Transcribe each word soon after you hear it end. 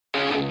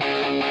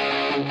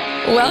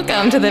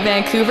Welcome to the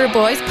Vancouver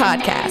Boys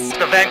Podcast.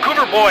 The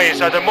Vancouver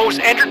Boys are the most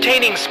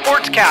entertaining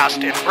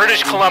sportscast in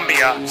British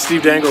Columbia.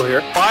 Steve Dangle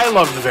here. I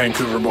love the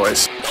Vancouver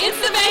Boys.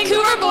 It's the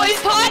Vancouver Boys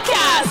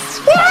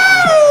Podcast!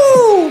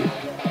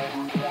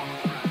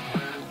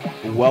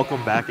 Woo!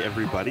 Welcome back,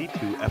 everybody,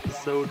 to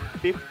episode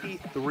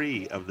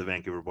 53 of the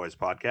Vancouver Boys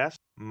Podcast.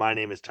 My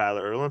name is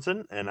Tyler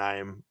Erlinson, and I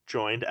am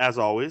joined, as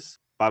always,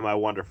 by my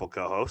wonderful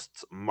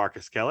co-hosts,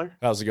 Marcus Keller.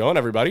 How's it going,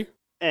 everybody?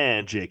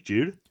 And Jake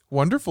Jude.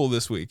 Wonderful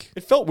this week.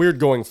 It felt weird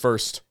going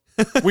first.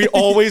 We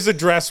always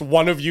address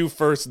one of you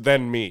first,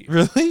 then me.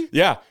 Really?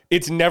 Yeah.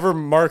 It's never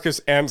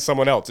Marcus and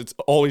someone else. It's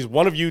always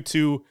one of you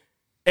two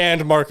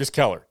and Marcus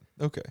Keller.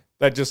 Okay.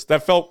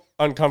 That felt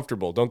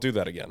uncomfortable. Don't do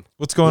that again.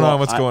 What's going on?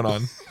 What's going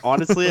on?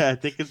 Honestly, I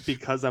think it's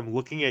because I'm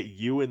looking at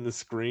you in the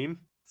screen,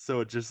 so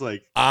it's just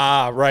like...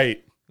 Ah,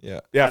 right.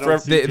 Yeah. Yeah.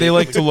 They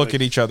like to look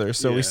at each other,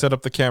 so Yeah. we set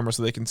up the camera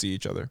so they can see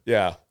each other.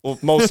 Yeah. Well,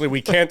 mostly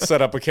we can't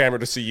set up a camera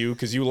to see you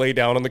because you lay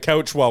down on the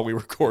couch while we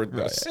record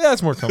this. Yeah,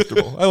 it's more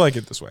comfortable. I like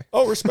it this way.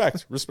 Oh,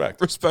 respect.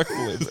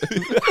 Respectfully.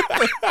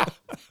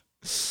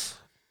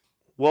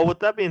 Well, with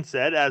that being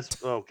said,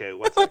 Okay,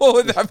 what's Well,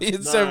 with that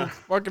being said, we're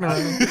fucking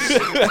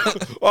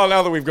around. Well,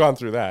 now that we've gone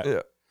through that.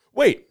 Yeah.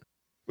 Wait,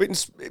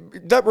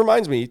 that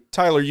reminds me,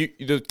 Tyler,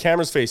 the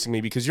camera's facing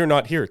me because you're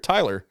not here.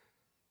 Tyler,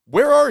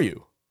 where are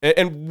you?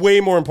 And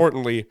way more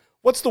importantly,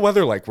 what's the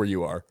weather like where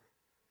you are?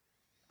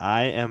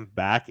 I am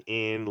back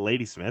in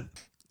Ladysmith.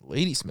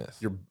 Ladysmith.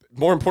 You're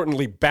more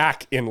importantly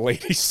back in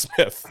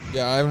Ladysmith.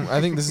 Yeah,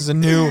 I think this is a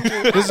new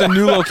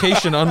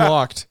location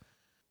unlocked.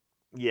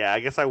 Yeah, I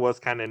guess I was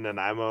kind of in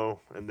Nanaimo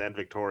and then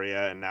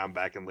Victoria, and now I'm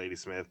back in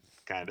Ladysmith.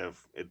 Kind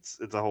of, it's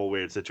a whole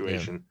weird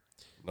situation.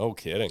 No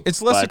kidding.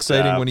 It's less But,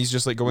 exciting when he's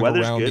just like going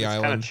Weather's around good. the It's kind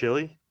of island.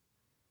 chilly.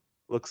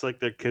 Looks like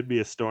there could be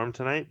a storm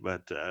tonight,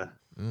 but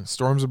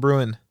Storms are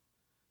brewing.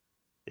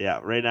 yeah,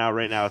 right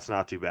now it's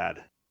not too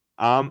bad.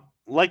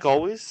 Like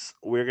always,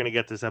 we're gonna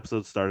get this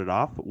episode started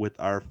off with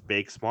our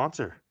fake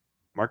sponsor.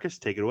 Marcus,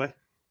 take it away.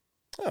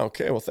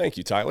 Okay, well, thank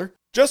you, Tyler.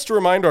 Just to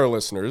remind our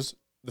listeners,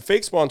 the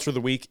fake sponsor of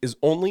the week is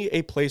only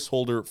a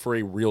placeholder for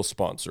a real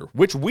sponsor,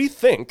 which we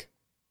think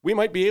we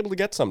might be able to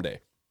get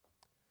someday.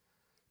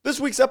 This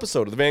week's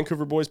episode of the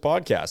Vancouver Boys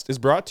Podcast is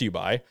brought to you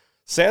by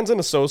Sands and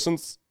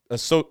Associates.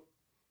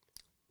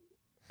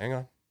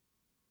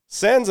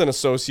 Sands and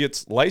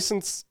Associates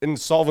License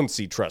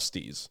Insolvency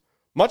Trustees.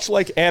 Much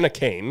like Anna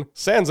Kane,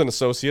 Sands and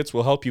Associates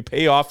will help you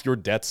pay off your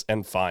debts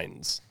and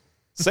fines.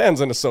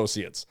 Sands and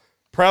Associates,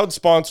 proud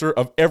sponsor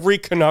of every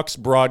Canucks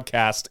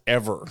broadcast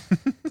ever.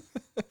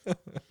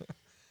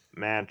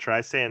 Man, try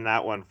saying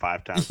that one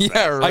 5 times. Yeah,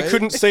 fast. right. I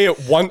couldn't say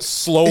it once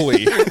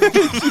slowly.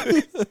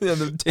 Yeah,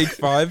 the take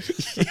 5.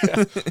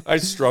 Yeah, I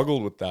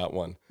struggled with that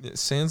one. Yeah,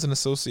 Sands and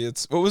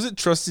Associates. What was it?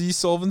 Trustee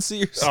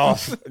solvency or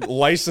something? Oh,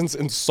 license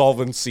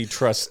insolvency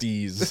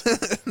trustees.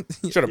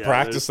 Should have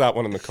practiced that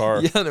one in the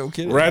car. Yeah, no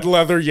kidding. Red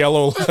leather,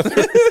 yellow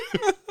leather.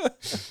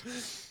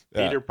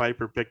 Yeah. Peter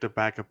Piper picked a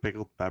pack of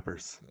pickled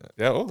peppers.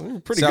 Yeah,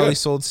 well, pretty Sally good.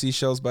 sold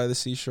seashells by the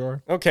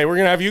seashore. Okay, we're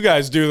going to have you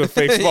guys do the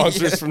fake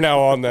sponsors Yeah. from now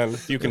on then.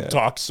 If you can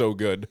talk so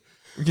good.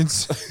 We can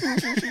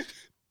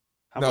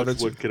How No, much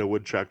that's- wood could a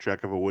woodchuck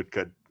chuck of a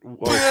woodcut?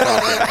 Whoa,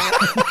 stop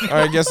it. All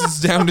right, I guess it's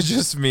down to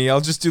just me.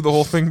 I'll just do the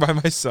whole thing by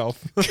myself.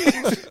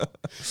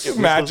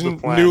 Imagine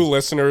plan. new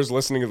listeners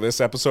listening to this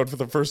episode for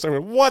the first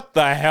time. What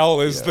the hell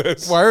is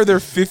this? Why are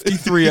there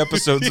 53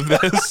 episodes of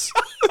this?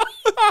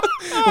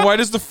 Why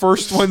does the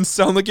first one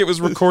sound like it was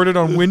recorded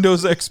on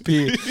Windows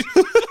XP?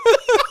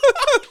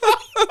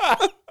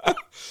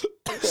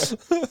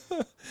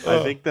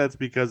 I think that's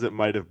because it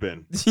might have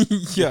been.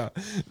 Yeah.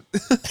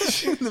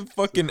 The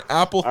fucking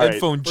Apple All right,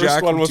 headphone first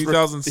jack one from was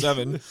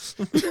 2007.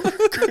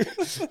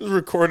 It was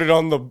recorded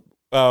on the,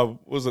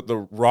 was it the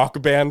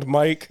Rock Band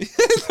mic?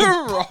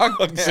 The rock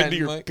Plugs band into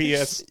your mic.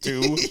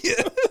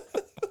 PS2.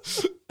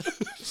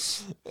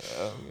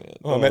 Oh, man.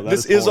 Oh, man, that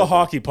this is is a horrible.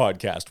 hockey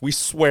podcast. We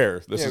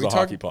swear this is a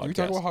hockey podcast. We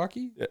talk about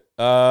hockey?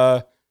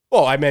 Well,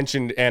 I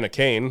mentioned Anna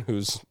Kane,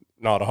 who's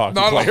not a hockey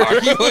Not player. a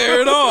hockey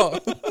player at all.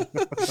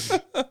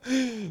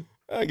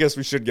 I guess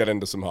we should get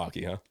into some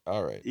hockey, huh?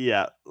 All right.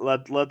 Yeah,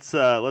 let's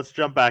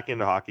jump back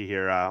into hockey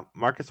here.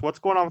 Marcus, what's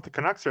going on with the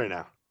Canucks right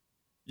now?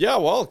 Yeah,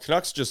 well,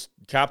 Canucks just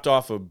capped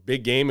off a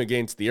big game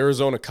against the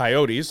Arizona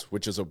Coyotes,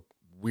 which is a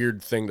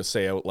weird thing to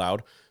say out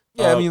loud.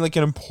 Yeah, I mean, like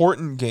an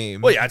important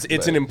game. Well, yeah,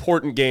 it's an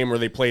important game where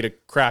they played a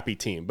crappy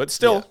team. But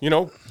still,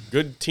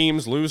 good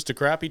teams lose to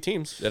crappy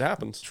teams. It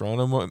happens.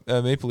 Toronto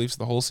Maple Leafs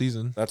the whole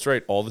season. That's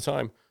right, all the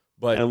time.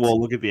 But And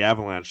we'll look at the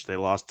Avalanche. They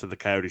lost to the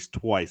Coyotes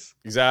twice.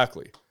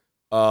 exactly.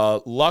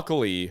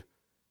 Luckily,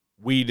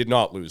 we did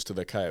not lose to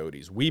the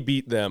Coyotes. We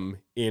beat them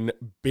in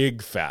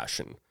big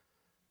fashion.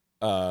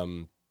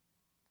 And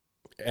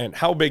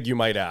how big, you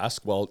might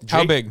ask? Well,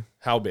 How big?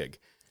 How big?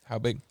 How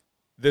big?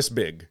 This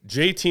big.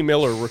 JT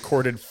Miller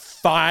recorded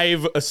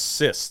 5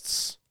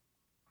 assists.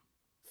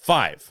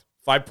 5.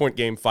 5-point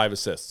game, 5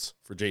 assists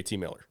for JT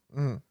Miller.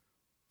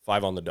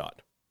 5 on the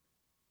dot.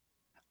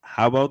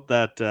 How about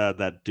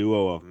that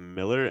duo of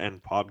Miller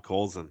and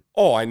Podkolzin?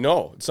 Oh, I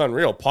know. It's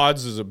unreal.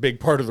 Pods is a big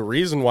part of the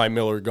reason why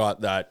Miller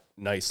got that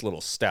nice little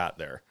stat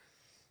there.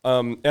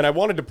 And I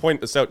wanted to point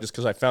this out just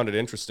because I found it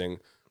interesting.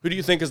 Who do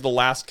you think is the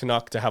last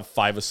Canuck to have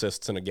 5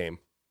 assists in a game?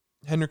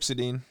 Henrik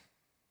Sedin.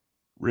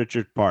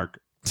 Richard Paak.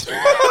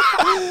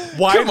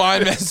 Why? Come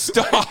on, man,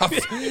 stop.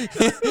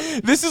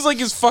 This is like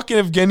his fucking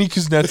Evgeny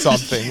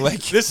Kuznetsov thing.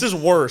 Like, This is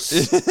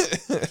worse.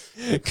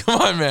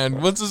 come on,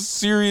 man. What's a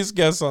serious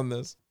guess on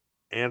this?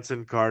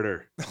 Anson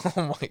Carter.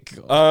 Oh my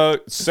god.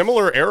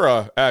 Similar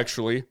era,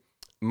 actually.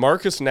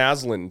 Marcus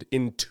Naslund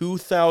in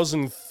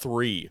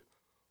 2003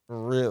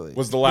 Really?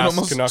 was the last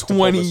almost Canuck to pull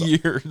 20 this off.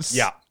 years.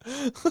 Yeah.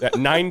 That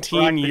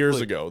 19 years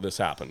Practically. ago this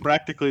happened.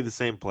 Practically the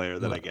same player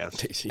that I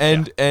guess.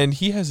 Yeah, And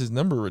he has his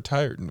number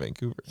retired in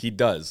Vancouver. he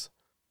does.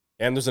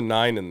 And there's a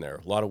 9 in there.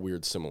 A lot of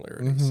weird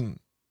similarities. Mhm.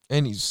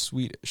 And he's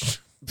Swedish.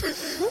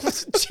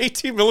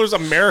 JT Miller's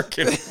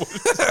American.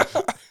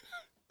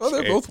 Oh, they're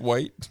Okay. both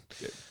white.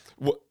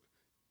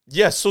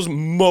 Yes, so's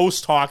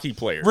most hockey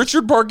players.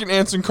 Richard Paak and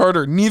Anson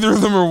Carter, neither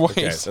of them are white.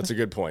 Okay, that's a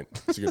good point.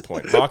 That's a good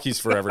point. Hockey's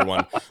for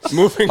everyone.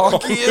 Moving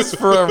Hockey on. is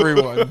for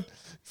everyone.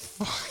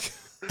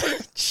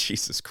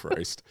 Jesus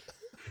Christ.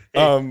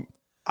 I'm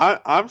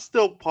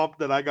still pumped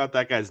that I got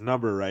that guy's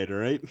number right, all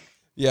right?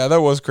 Yeah,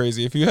 that was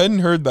crazy. If you hadn't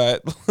heard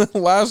that,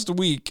 last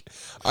week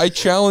I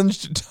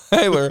challenged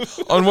Tyler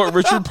on what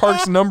Richard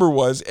Park's number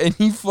was, and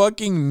he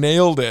fucking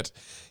nailed it.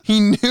 He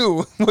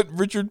knew what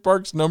Richard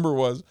Park's number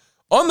was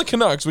on the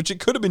Canucks, which it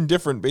could have been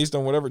different based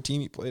on whatever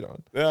team he played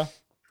on. Yeah.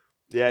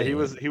 Yeah, he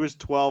was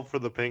 12 for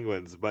the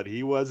Penguins, but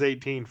he was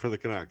 18 for the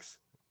Canucks.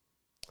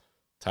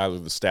 Tyler,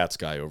 the stats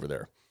guy over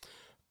there.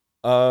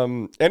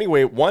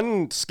 Anyway,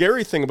 one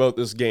scary thing about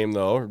this game,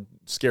 though, or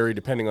scary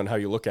depending on how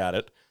you look at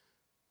it,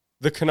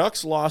 the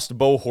Canucks lost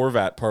Bo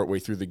Horvat partway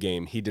through the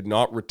game. He did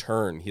not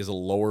return. He has a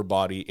lower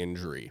body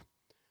injury.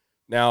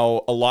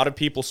 Now, a lot of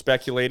people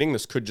speculating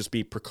this could just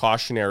be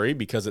precautionary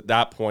because at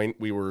that point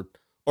we were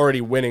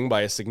already winning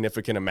by a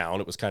significant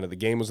amount. It was kind of the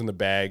game was in the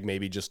bag.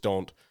 Maybe just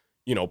don't,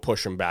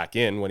 push him back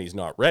in when he's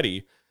not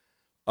ready.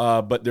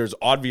 But there's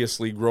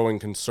obviously growing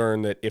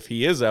concern that if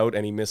he is out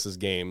and he misses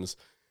games,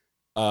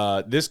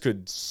 this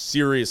could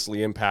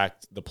seriously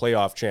impact the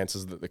playoff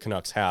chances that the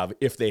Canucks have,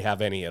 if they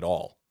have any at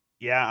all.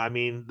 Yeah, I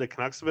mean, the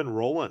Canucks have been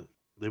rolling.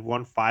 They've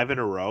won 5 in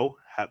a row.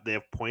 They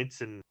have points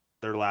in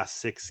their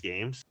last 6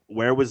 games.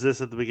 Where was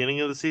this at the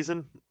beginning of the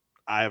season?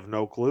 I have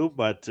no clue,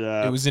 but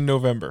It was in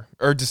November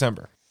or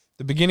December.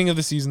 The beginning of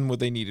the season, what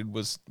they needed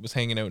was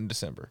hanging out in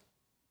December.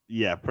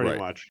 yeah, pretty Right.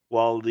 much.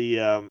 Well,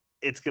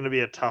 it's going to be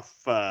a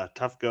tough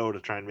go to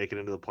try and make it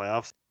into the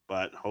playoffs,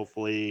 but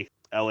hopefully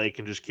LA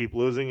can just keep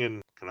losing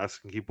and Canucks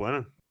can keep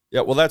winning.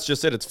 Yeah, well, that's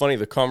just it. It's funny.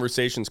 The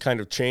conversation's kind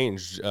of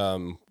changed.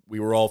 We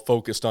were all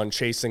focused on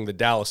chasing the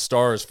Dallas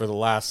Stars for the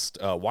last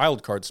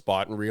wild card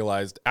spot and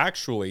realized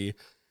actually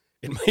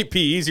it might be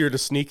easier to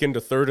sneak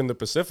into third in the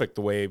Pacific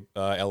the way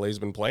LA's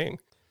been playing.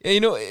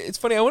 Yeah, it's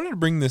funny. I wanted to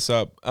bring this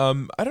up. I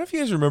don't know if you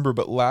guys remember,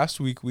 but last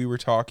week we were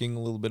talking a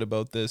little bit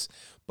about this,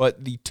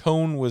 but the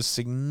tone was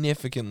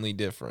significantly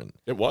different.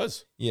 It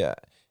was. Yeah.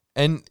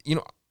 And,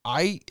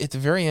 at the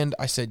very end,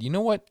 I said, you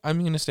know what? I'm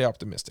going to stay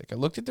optimistic. I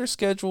looked at their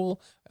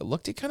schedule. I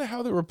looked at kind of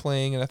how they were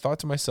playing, and I thought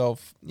to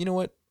myself, you know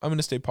what? I'm going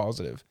to stay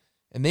positive.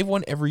 And they've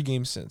won every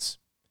game since.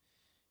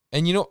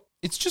 And,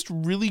 it's just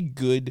really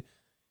good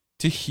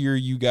to hear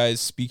you guys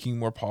speaking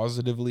more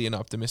positively and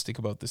optimistic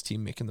about this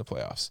team making the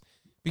playoffs.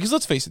 Because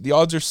let's face it, the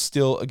odds are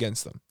still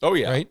against them. Oh,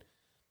 yeah. Right?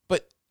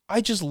 But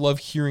I just love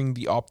hearing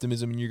the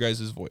optimism in your guys'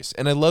 voice.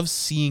 And I love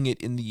seeing it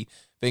in the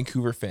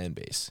Vancouver fan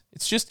base.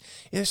 It's just,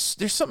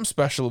 there's something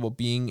special about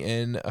being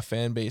in a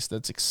fan base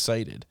that's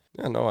excited.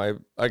 Yeah, no,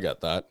 I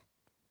get that.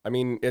 I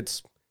mean,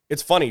 it's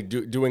funny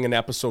doing an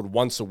episode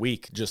once a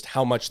week, just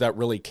how much that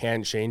really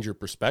can change your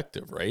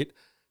perspective, right?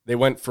 They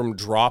went from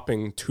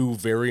dropping 2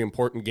 very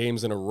important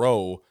games in a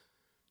row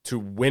to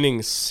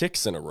winning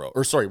 5 in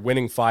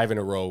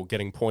a row,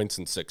 getting points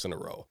in 6 in a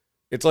row.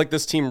 It's like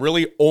this team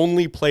really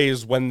only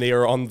plays when they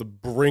are on the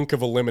brink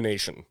of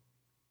elimination.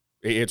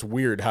 It's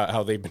weird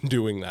how they've been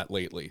doing that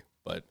lately,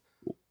 but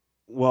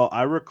Well,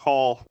 I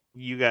recall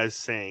you guys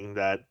saying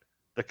that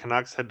the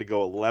Canucks had to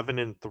go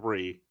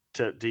 11-3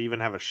 to even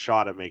have a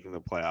shot at making the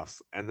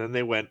playoffs, and then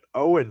they went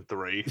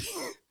 0-3.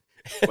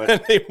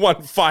 and they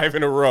won 5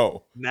 in a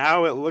row.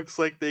 Now it looks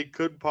like they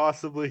could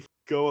possibly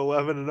go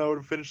 11-0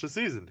 to finish the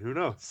season. Who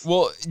knows?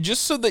 Well,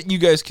 just so that you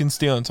guys can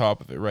stay on top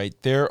of it, right?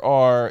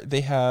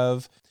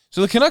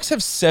 So the Canucks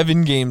have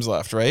 7 games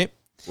left, right?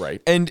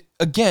 Right. And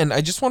again, I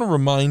just want to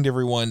remind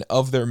everyone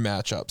of their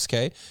matchups,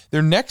 okay?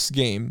 Their next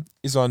game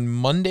is on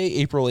Monday,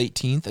 April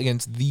 18th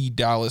against the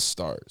Dallas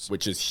Stars.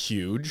 Which is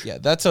huge. Yeah,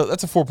 that's a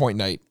 4-point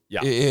night.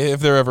 Yeah.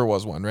 If there ever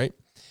was one, right?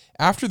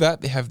 After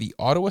that, they have the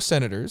Ottawa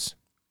Senators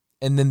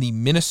and then the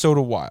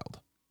Minnesota Wild,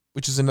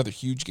 which is another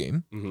huge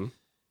game. Mm-hmm.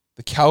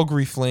 The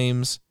Calgary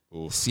Flames,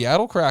 Oof.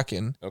 Seattle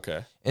Kraken,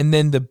 Okay. and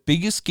then the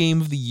biggest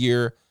game of the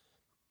year,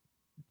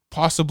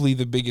 possibly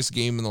the biggest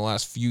game in the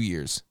last few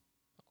years,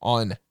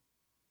 on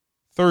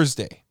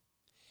Thursday,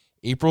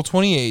 April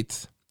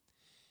 28th,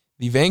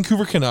 The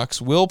Vancouver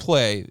Canucks will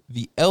play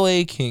the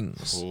LA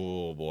Kings.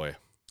 Oh, boy.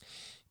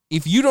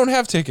 If you don't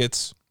have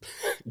tickets,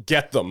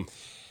 get them.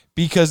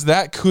 Because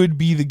that could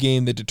be the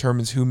game that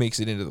determines who makes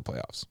it into the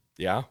playoffs.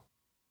 Yeah.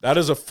 That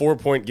is a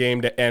 4-point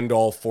game to end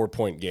all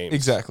 4-point games.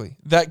 Exactly.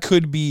 That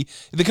could be.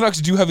 The Canucks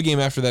do have a game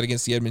after that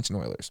against the Edmonton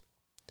Oilers.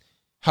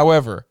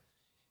 However,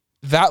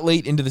 that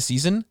late into the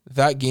season,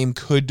 that game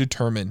could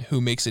determine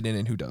who makes it in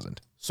and who doesn't.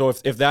 So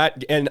if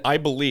that, and I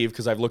believe,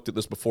 because I've looked at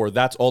this before,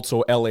 that's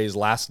also LA's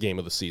last game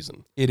of the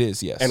season. It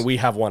is, yes. And we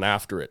have one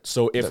after it.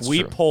 So if That's we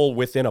true. pull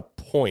within a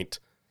point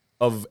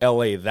of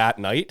LA that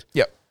night,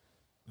 Yep.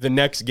 the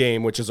next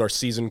game, which is our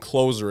season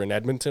closer in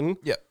Edmonton,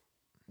 Yep.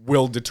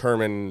 will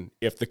determine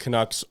if the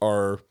Canucks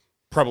are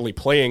probably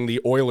playing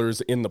the Oilers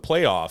in the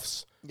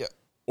playoffs Yep.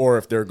 or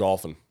if they're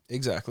golfing.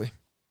 Exactly.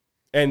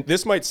 And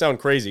this might sound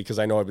crazy because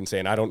I know I've been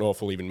saying I don't know if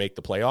we'll even make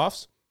the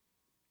playoffs.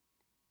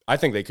 I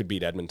think they could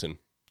beat Edmonton.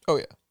 Oh,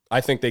 yeah.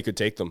 I think they could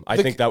take them. I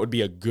think that would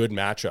be a good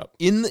matchup.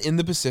 In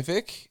the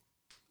Pacific,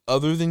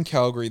 other than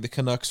Calgary, the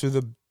Canucks are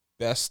the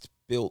best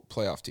built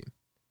playoff team.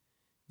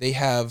 They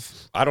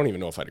have. I don't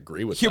even know if I'd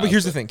agree with Here, that. but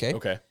here's the thing, okay?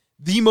 Okay.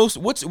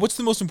 What's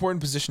the most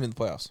important position in the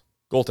playoffs?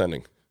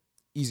 Goaltending.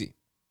 Easy,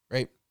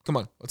 right? Come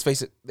on, let's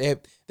face it.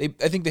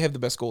 I think they have the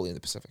best goalie in the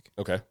Pacific.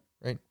 Okay.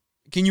 Right?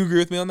 Can you agree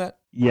with me on that?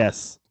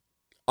 Yes.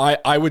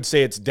 I would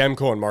say it's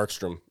Demko and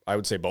Markstrom. I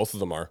would say both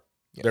of them are.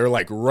 Yeah. They're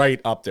like right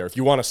up there. If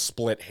you want to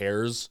split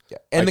hairs. Yeah.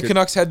 And the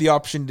Canucks had the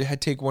option to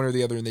take one or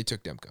the other, and they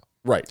took Demko.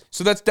 Right.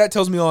 So that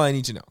tells me all I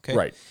need to know. Okay.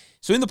 Right.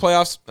 So in the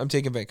playoffs, I'm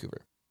taking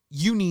Vancouver.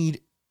 You need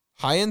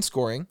high end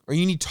scoring, or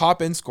you need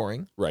top end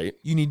scoring. Right.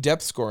 You need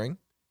depth scoring.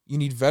 You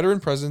need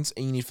veteran presence,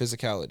 and you need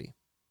physicality.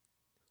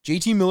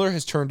 JT Miller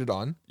has turned it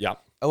on. Yeah.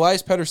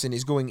 Elias Pettersson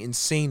is going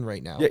insane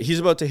right now. Yeah, he's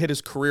about to hit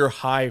his career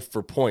high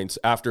for points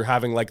after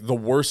having like the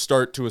worst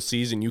start to a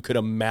season you could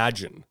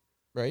imagine.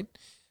 Right.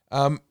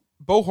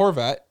 Bo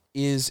Horvat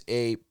is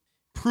a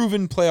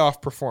proven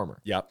playoff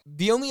performer. Yeah.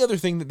 The only other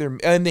thing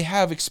that they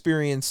have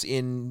experience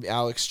in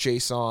Alex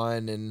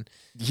Chason and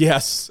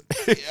Yes.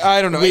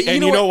 I don't know. You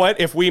know what?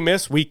 If we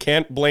miss, we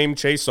can't blame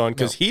Chase on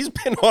because he's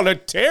been on a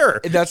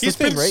tear. That's he's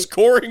the thing, been right?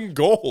 Scoring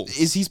goals.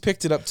 He's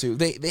picked it up too.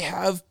 They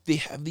have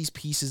these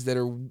pieces that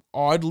are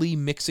oddly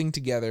mixing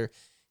together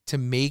to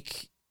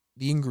make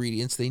the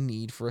ingredients they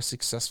need for a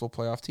successful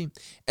playoff team.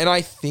 And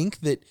I think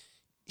that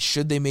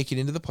should they make it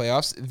into the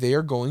playoffs, they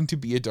are going to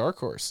be a dark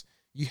horse.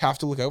 You have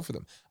to look out for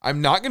them.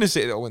 I'm not going to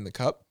say they'll win the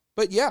cup,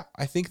 but yeah,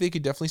 I think they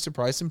could definitely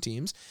surprise some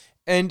teams.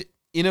 And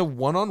in a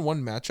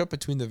one-on-one matchup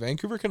between the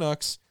Vancouver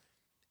Canucks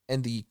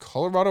and the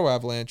Colorado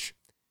Avalanche,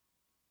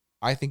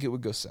 I think it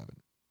would go 7.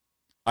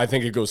 I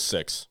think it goes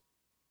 6.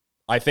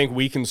 I think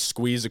we can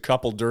squeeze a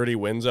couple dirty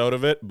wins out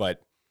of it,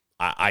 but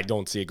I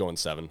don't see it going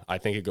 7. I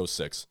think it goes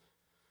 6.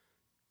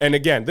 And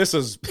again, this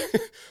is,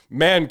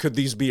 man, could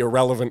these be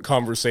irrelevant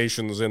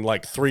conversations in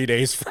like 3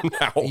 days from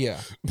now? Yeah.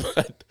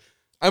 But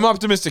I'm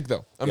optimistic,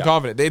 though. I'm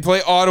confident. They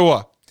play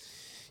Ottawa.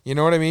 You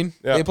know what I mean?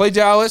 Yeah. They play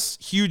Dallas,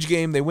 huge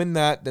game. They win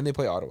that, then they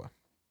play Ottawa.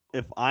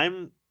 If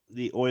I'm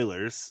the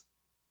Oilers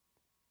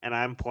and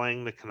I'm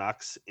playing the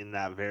Canucks in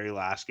that very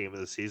last game of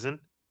the season,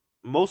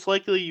 most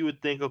likely you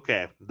would think,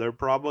 okay, they're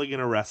probably going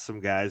to rest some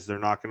guys. They're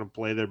not going to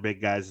play their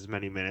big guys as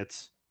many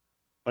minutes.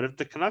 But if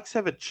the Canucks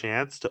have a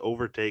chance to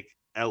overtake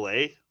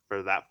LA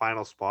for that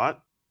final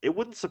spot, it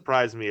wouldn't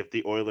surprise me if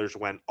the Oilers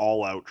went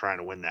all out trying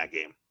to win that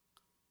game.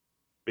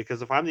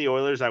 Because if I'm the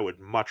Oilers, I would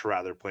much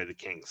rather play the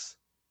Kings.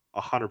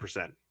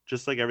 100%.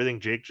 Just like everything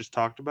Jake just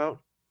talked about.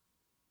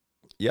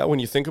 yeah, when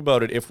you think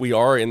about it, if we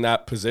are in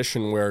that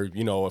position where,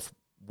 you know, if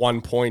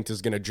 1 point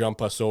is going to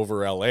jump us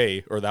over LA,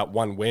 or that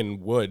one win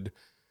would,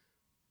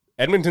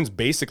 Edmonton's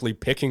basically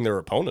picking their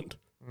opponent,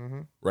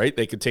 right?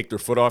 They could take their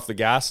foot off the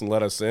gas and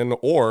let us in,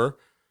 or,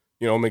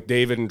 you know,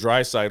 McDavid and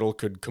Draisaitl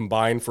could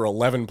combine for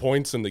 11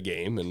 points in the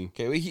game. And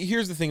Okay, well,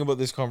 here's the thing about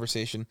this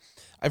conversation.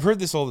 I've heard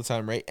this all the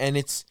time, right? And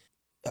it's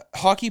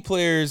hockey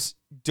players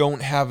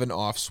don't have an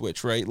off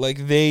switch, right?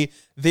 Like they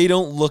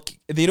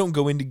don't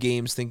go into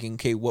games thinking,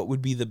 okay, what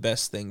would be the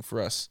best thing for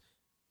us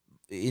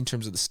in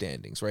terms of the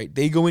standings, right?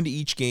 They go into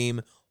each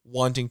game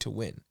wanting to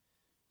win,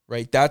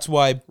 right? That's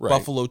why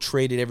Buffalo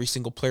traded every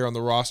single player on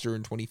the roster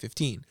in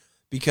 2015,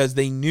 because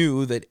they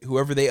knew that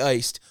whoever they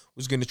iced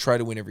was going to try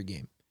to win every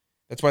game.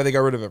 That's why they got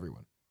rid of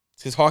everyone.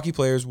 It's because hockey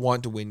players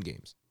want to win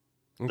games.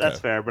 okay. That's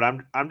fair, but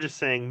I'm just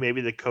saying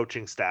maybe the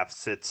coaching staff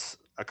sits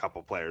a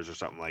couple players or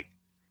something, like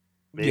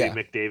maybe Yeah.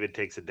 McDavid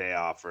takes a day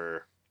off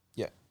or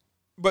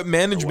But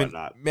management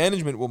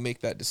whatnot. will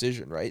make that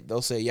decision, right?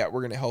 They'll say, yeah,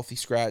 we're going to healthy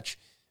scratch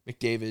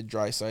McDavid,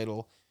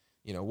 Draisaitl.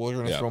 You know, we're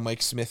going to throw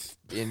Mike Smith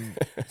in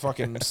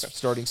fucking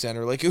starting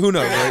center. Like, who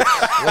knows,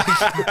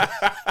 right?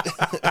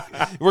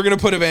 Like, we're going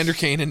to put Evander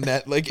Kane in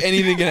net. Like,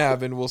 anything can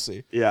happen. We'll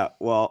see. Yeah,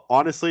 well,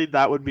 honestly,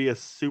 that would be a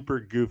super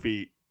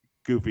goofy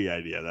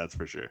idea, that's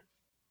for sure.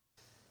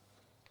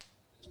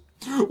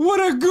 What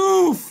a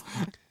goof!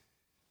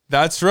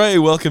 That's right.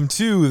 Welcome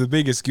to the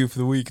biggest goof of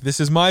the week. This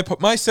is my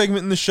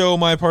segment in the show,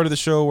 my part of the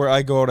show where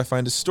I go out, I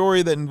find a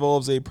story that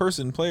involves a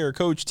person, player,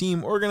 coach,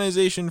 team,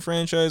 organization,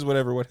 franchise,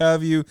 whatever, what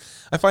have you.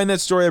 I find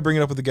that story, I bring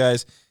it up with the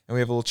guys, and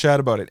we have a little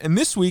chat about it. And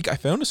this week, I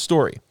found a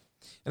story.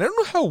 And I don't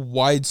know how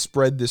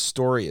widespread this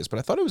story is, but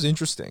I thought it was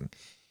interesting.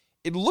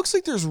 It looks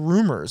like there's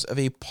rumors of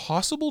a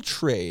possible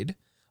trade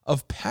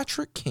of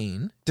Patrick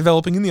Kane,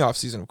 developing in the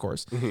offseason, of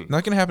course.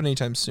 Not going to happen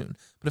anytime soon.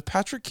 But of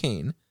Patrick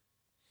Kane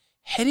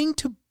heading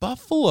to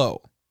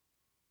Buffalo.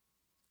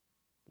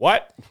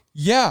 What?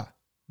 Yeah,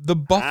 the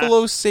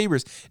Buffalo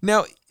Sabres.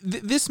 Now,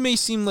 this may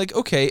seem like,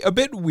 okay, a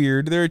bit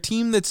weird. They're a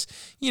team that's,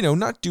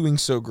 not doing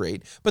so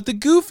great. But the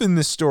goof in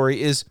this story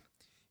is,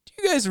 do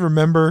you guys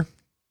remember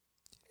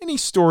any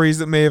stories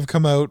that may have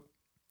come out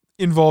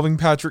involving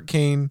Patrick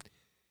Kane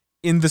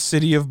in the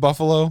city of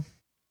Buffalo?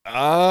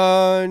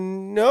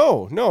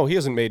 No, he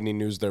hasn't made any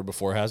news there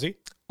before, has he?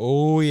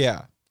 Oh,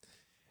 yeah.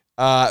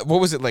 What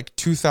was it, like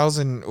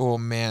 2000? Oh,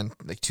 man,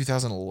 like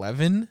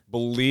 2011?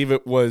 Believe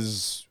it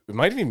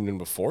might have even been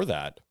before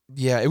that.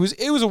 Yeah, it was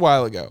a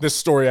while ago. This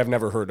story I've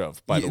never heard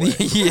of, by the way.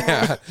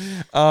 Yeah.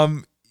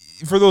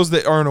 For those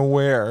that aren't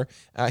aware,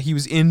 he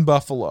was in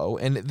Buffalo,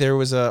 and there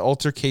was an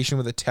altercation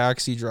with a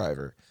taxi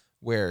driver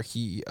where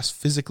he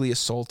physically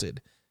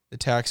assaulted the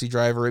taxi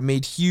driver. It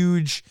made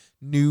huge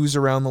news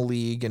around the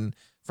league and,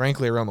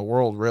 frankly, around the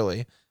world,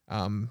 really.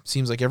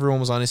 Seems like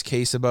everyone was on his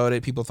case about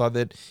it. People thought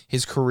that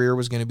his career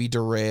was going to be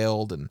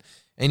derailed. And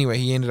anyway,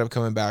 he ended up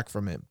coming back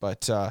from it.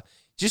 But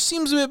just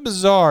seems a bit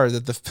bizarre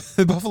that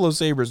the Buffalo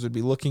Sabres would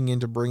be looking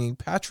into bringing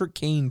Patrick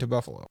Kane to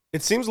Buffalo.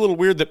 It seems a little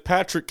weird that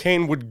Patrick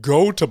Kane would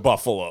go to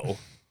Buffalo.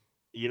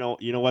 You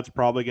know what's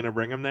probably going to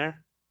bring him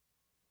there?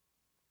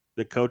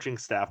 The coaching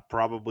staff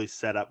probably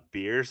set up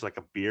beers, like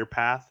a beer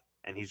path,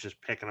 and he's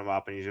just picking them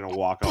up and he's going to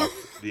walk off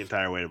the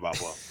entire way to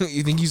Buffalo.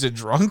 You think he's a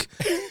drunk?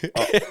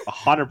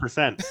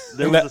 100%.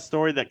 There was a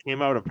story that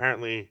came out.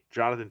 Apparently,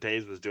 Jonathan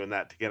Toews was doing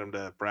that to get him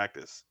to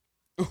practice.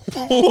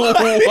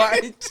 What?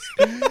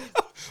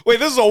 Wait,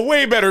 this is a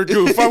way better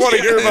goof. I want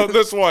to hear about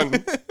this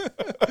one.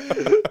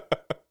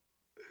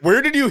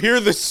 Where did you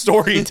hear this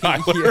story,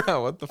 Tyler? Yeah,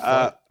 what the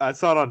fuck? I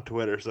saw it on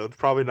Twitter, so it's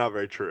probably not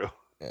very true.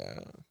 Yeah.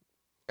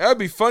 That'd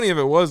be funny if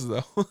it was,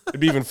 though. It'd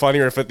be even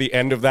funnier if at the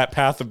end of that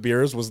path of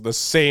beers was the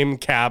same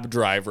cab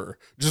driver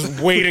just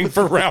waiting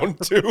for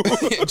round two.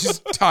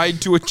 Just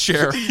tied to a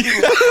chair.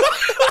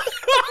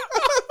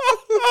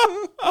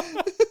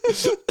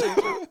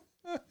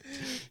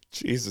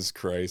 Jesus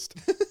Christ.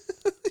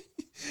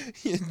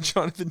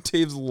 Jonathan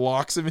Toews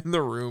locks him in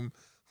the room.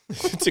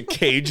 It's a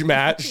cage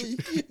match.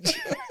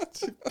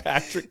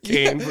 Patrick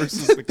Kane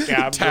versus the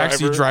cab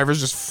Taxi driver.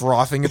 driver's just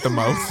frothing at the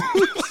mouth.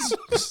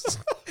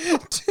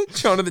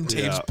 Jonathan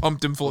Toews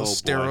pumped him full of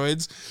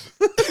steroids.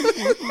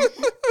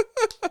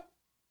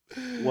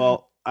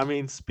 Well, I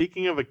mean,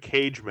 speaking of a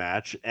cage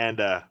match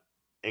and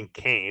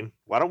Kane,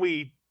 why don't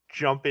we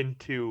jump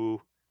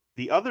into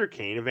the other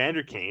Kane,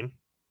 Evander Kane,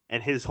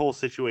 and his whole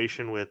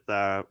situation with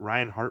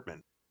Ryan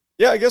Hartman?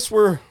 Yeah, I guess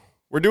we're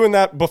doing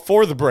that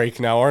before the break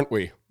now, aren't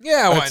we?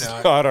 Yeah, why That's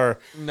not? not our...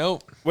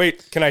 Nope.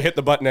 Wait, can I hit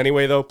the button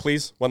anyway, though,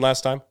 please? One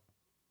last time?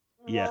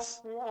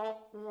 Yes.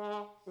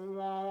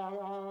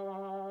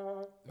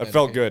 That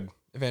felt good.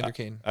 Evander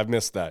Kane. I've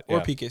missed that. Or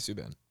Yeah. PK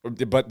Subban.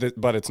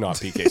 But it's not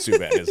PK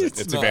Subban, is it?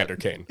 It's not. Evander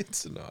Kane.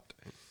 It's not.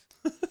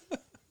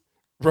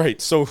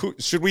 Right. So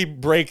should we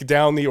break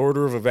down the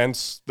order of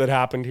events that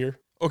happened here?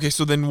 Okay,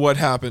 so then what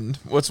happened?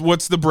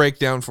 What's the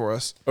breakdown for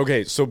us?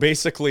 Okay, so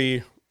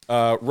basically,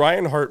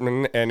 Ryan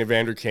Hartman and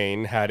Evander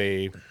Kane had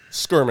a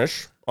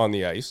skirmish on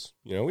the ice.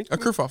 A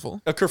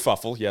kerfuffle. A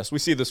kerfuffle, yes. We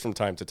see this from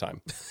time to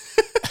time.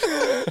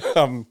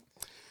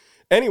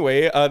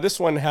 Anyway, this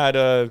one had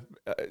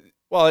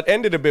it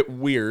ended a bit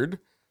weird.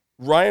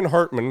 Ryan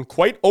Hartman,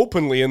 quite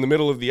openly in the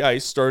middle of the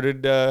ice,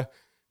 started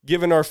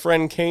giving our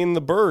friend Kane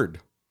the bird.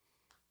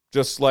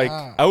 Just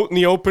out in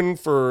the open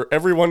for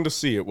everyone to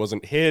see. It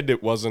wasn't hid.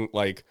 It wasn't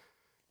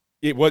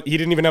he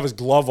didn't even have his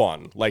glove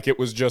on. It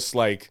was just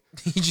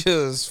He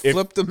just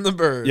flipped him the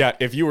bird. Yeah,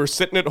 if you were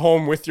sitting at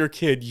home with your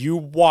kid, you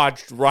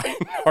watched Ryan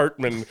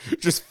Hartman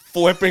just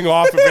flipping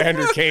off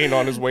Evander Kane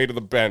on his way to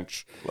the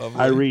bench. Lovely.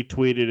 I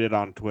retweeted it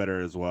on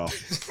Twitter as well.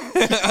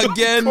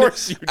 Again, Of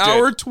course you did.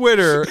 our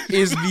Twitter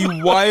is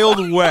the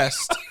Wild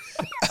West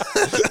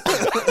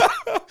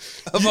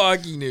of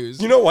hockey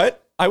news. You know what?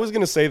 I was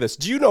going to say this.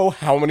 Do you know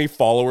how many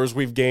followers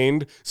we've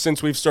gained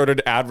since we've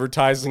started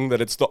advertising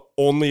that it's the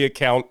only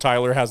account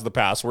Tyler has the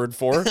password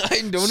for?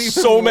 I don't even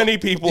So many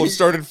people have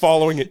started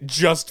following it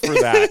just for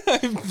that.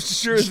 I'm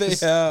sure they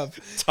have.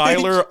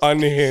 Tyler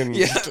Unhinged.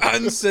 Yeah,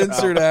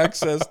 uncensored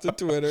access to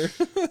Twitter.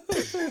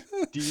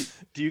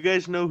 Do you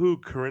guys know who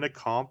Corinna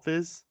Kampf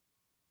is?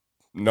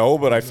 No,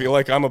 but I feel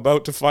like I'm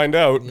about to find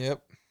out.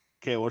 Yep.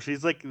 Okay, well,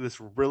 she's this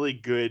really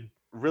good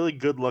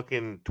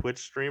looking Twitch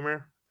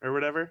streamer or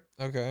whatever.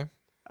 Okay.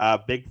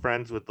 Big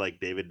friends with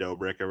David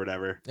Dobrik or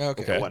whatever.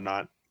 Okay. And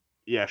whatnot.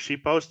 Yeah, she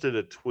posted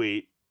a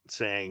tweet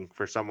saying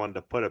for someone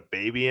to put a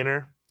baby in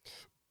her.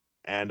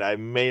 And I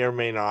may or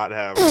may not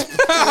have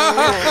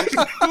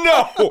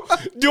No.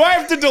 Do I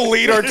have to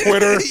delete our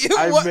Twitter?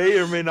 I What? may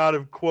or may not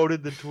have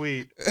quoted the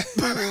tweet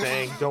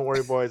saying, "Don't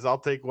worry, boys, I'll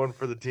take one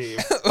for the team."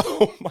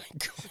 Oh my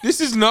God.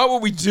 This is not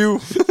what we do.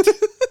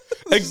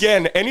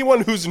 Again,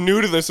 anyone who's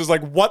new to this is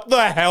like, what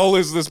the hell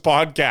is this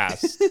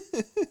podcast?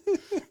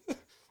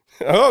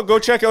 Oh, go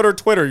check out our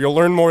Twitter. You'll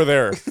learn more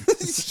there.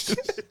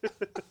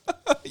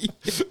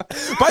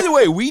 By the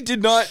way, we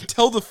did not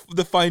tell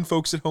the fine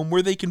folks at home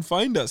where they can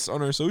find us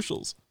on our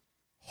socials.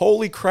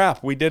 Holy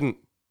crap, we didn't.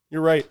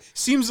 You're right.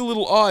 Seems a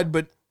little odd,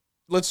 but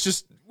let's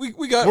just we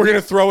got. We're going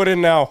to throw it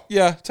in now.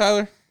 Yeah,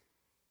 Tyler.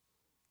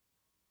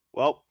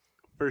 Well,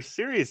 for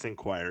serious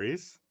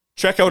inquiries,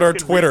 Check out our You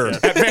can Twitter reach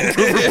us. at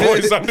Vancouver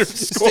Boys _.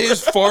 Stay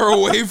as far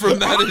away from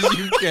that as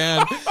you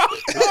can.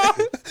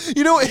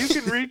 You know what? you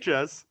can reach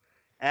us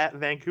at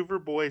Vancouver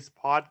Boys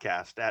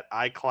Podcast at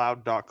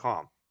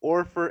iCloud.com.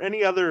 Or for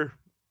any other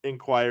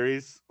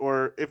inquiries,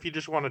 or if you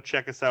just want to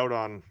check us out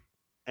on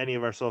any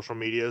of our social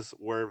medias,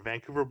 we're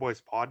Vancouver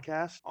Boys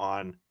Podcast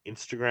on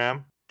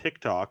Instagram,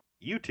 TikTok,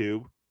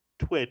 YouTube,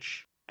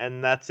 Twitch,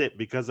 and that's it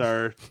because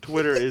our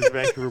Twitter is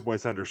Vancouver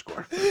Boys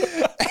 _.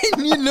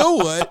 And you know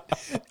what?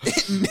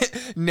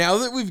 Now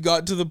that we've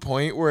got to the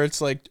point where it's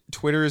like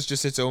Twitter is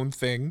just its own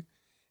thing,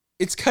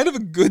 it's kind of a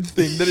good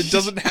thing that it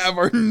doesn't have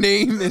our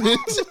name in it.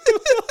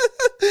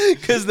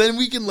 Because then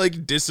we can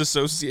like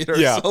disassociate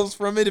ourselves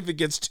from it if it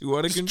gets too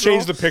out of control.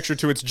 Change the picture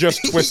to it's just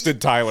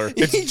Twisted Tyler.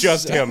 It's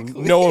just him.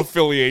 Exactly. No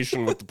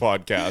affiliation with the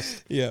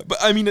podcast. Yeah, but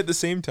I mean at the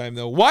same time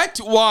though, what?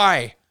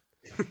 Why?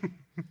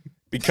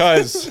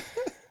 Because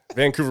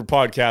Vancouver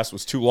Podcast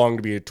was too long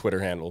to be a Twitter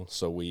handle,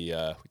 so we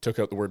took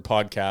out the word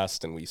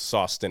podcast and we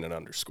sauced in an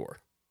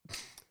underscore.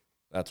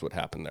 That's what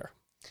happened there.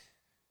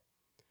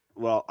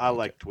 Well, I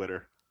like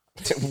Twitter.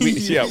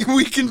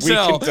 we can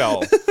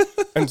tell.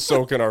 And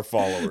so can our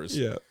followers.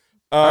 Yeah.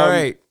 All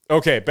right.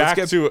 Okay, back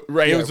get- to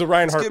right. Yeah, It was the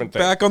Ryan let's Hartman get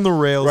thing. back on the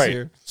rails Right.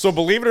 here. So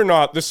believe it or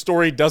not, this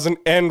story doesn't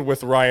end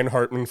with Ryan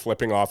Hartman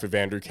flipping off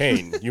Evander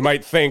Kane. You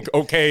might think,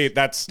 okay,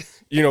 that's,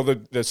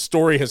 the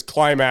story has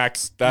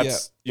climaxed.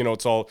 That's,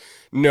 it's all.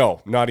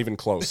 No, not even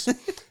close.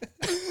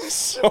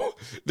 So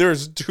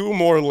there's two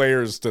more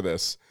layers to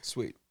this.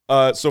 Sweet.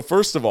 So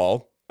first of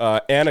all,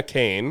 Anna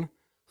Kane,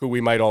 who we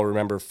might all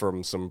remember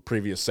from some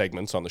previous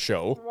segments on the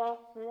show,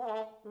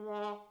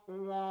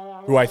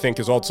 who I think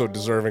is also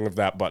deserving of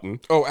that button.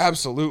 Oh,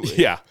 absolutely.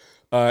 Yeah.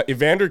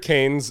 Evander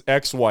Kane's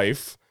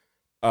ex-wife,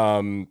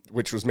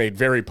 which was made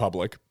very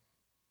public,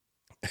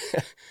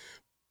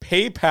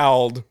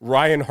 PayPal'd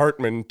Ryan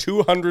Hartman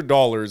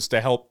 $200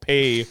 to help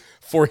pay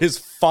for his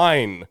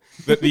fine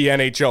that the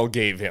NHL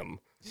gave him.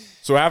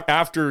 So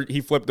after he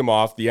flipped him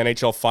off, the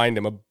NHL fined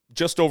him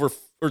just under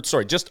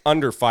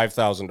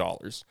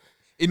 $5,000.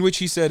 In which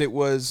he said it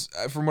was,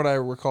 from what I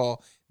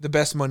recall, the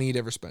best money he'd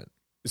ever spent.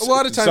 A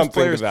lot of times Something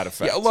players, to that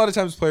effect. Yeah, a lot of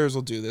times players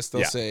will do this.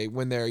 They'll Yeah. say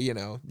when they're,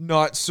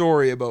 not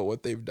sorry about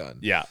what they've done.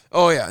 Yeah.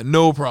 Oh yeah,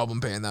 no problem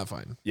paying that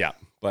fine. Yeah.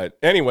 But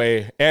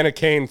anyway, Anna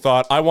Kane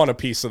thought, I want a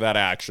piece of that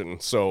action.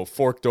 So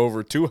forked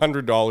over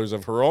 $200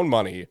 of her own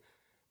money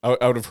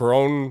out of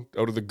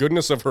the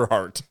goodness of her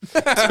heart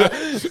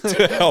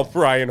to help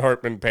Ryan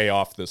Hartman pay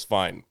off this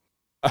fine.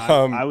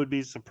 I would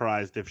be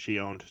surprised if she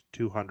owned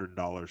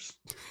 $200.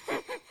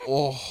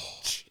 Oh,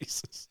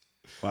 Jesus.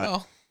 But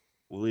well,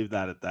 we'll leave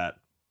that at that.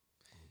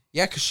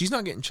 yeah, because she's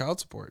not getting child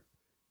support.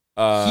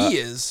 He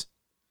is.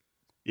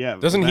 Yeah.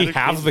 Doesn't he Evander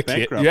have Kane's the kid?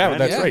 bankrupt, Yeah, man.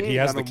 that's Yeah. right. He ain't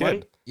has got the no money.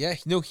 kid. Yeah,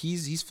 no,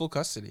 he's full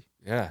custody.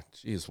 Yeah.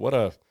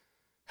 Jeez,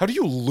 how do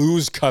you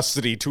lose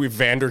custody to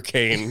Evander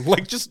Kane?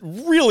 Like, just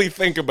really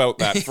think about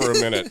that for a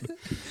minute.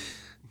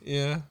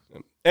 Yeah.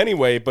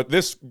 Anyway, but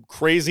this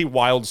crazy,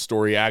 wild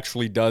story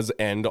actually does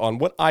end on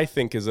what I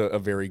think is a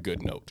very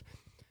good note.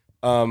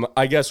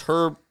 I guess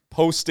her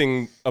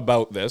posting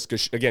about this,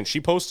 because, again, she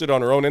posted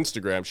on her own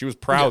Instagram. She was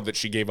proud that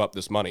she gave up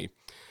this money.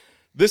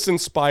 This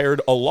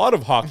inspired a lot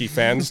of hockey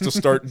fans to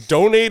start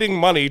donating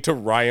money to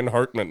Ryan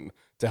Hartman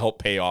to help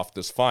pay off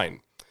this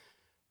fine.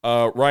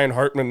 Ryan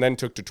Hartman then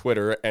took to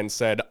Twitter and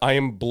said, I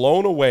am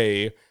blown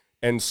away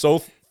and so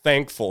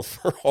thankful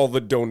for all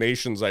the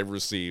donations I've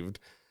received.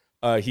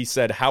 He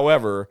said,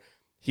 however,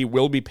 he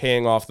will be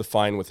paying off the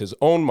fine with his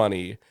own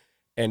money,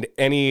 and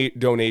any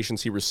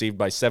donations he received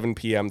by 7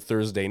 p.m.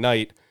 Thursday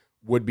night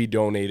would be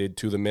donated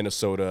to the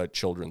Minnesota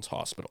Children's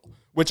Hospital,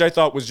 which I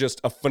thought was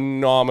just a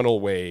phenomenal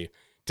way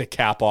to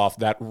cap off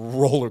that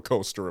roller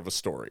coaster of a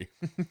story.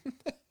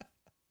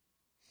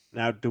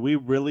 Now, do we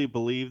really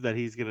believe that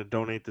he's going to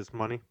donate this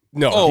money?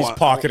 No, he's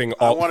pocketing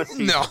I all. want to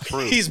see No. some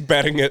proof. He's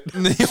betting it.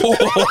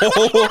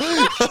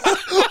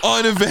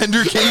 On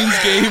Evander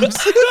Kane's games.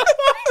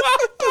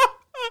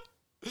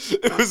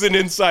 It was an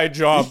inside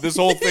job. This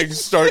whole thing,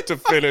 start to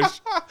finish.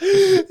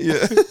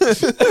 Yeah.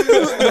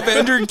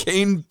 Evander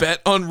Kane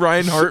bet on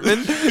Ryan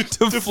Hartman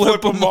to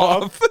flip him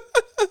off.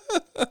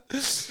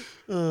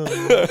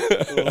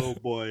 Oh,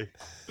 boy.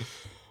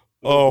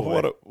 Oh, boy.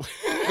 what a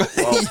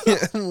Well,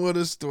 Yeah, what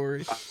a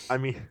story. I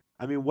mean,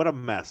 what a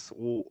mess.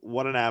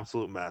 What an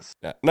absolute mess.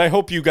 Yeah. And I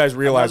hope you guys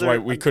realize why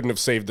Another- we couldn't have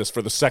saved this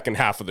for the second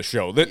half of the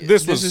show.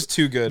 This This is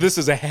too good. This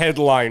is a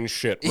headline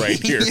shit right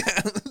here.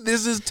 Yeah,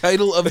 this is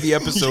title of the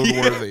episode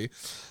Yeah. worthy.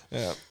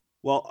 Yeah.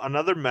 Well,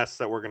 another mess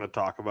that we're going to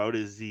talk about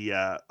is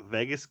the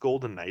Vegas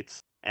Golden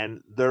Knights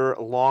and their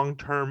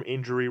long-term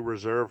injury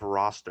reserve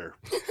roster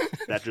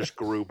that just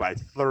grew by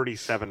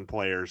 37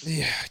 players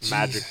Yeah.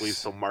 magically Jesus.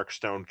 so Mark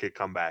Stone could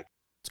come back.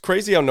 It's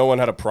crazy how no one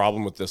had a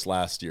problem with this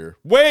last year.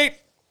 Wait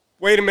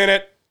a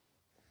minute.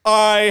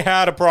 I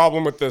had a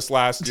problem with this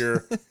last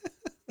year.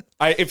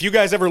 If you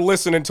guys ever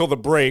listen until the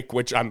break,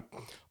 which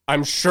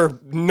I'm sure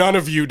none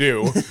of you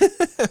do,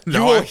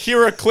 you will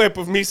hear a clip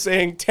of me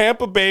saying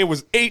Tampa Bay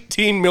was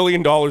 $18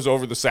 million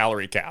over the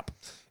salary cap.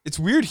 It's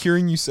weird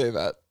hearing you say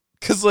that.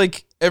 Because,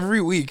 like, every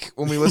week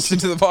when we listen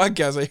to the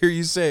podcast, I hear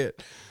you say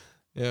it.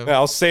 Yeah.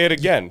 I'll say it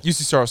again.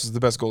 UC Saros is the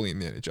best goalie in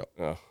the NHL.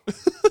 Oh.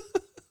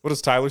 What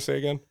does Tyler say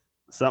again?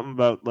 Something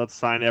about let's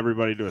sign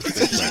everybody to a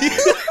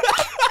 6-pack.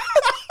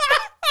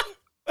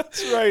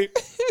 That's right.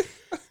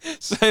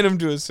 Sign him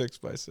to a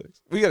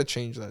 6x6. We got to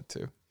change that,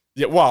 too.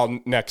 Yeah, well,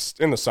 next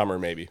in the summer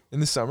maybe. In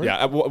the summer?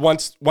 Yeah,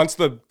 once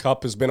the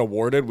cup has been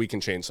awarded, we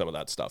can change some of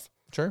that stuff.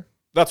 Sure.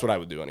 That's what I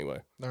would do anyway.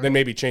 right. Then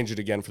maybe change it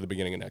again for the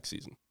beginning of next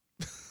season.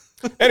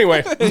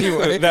 Anyway,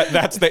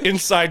 that's the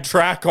inside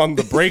track on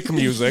the break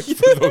music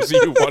for those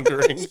of you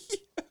wondering.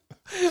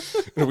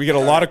 We get a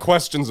lot of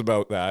questions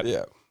about that.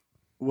 Yeah.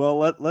 Well,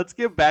 let's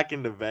get back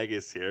into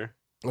Vegas here.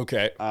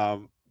 Okay.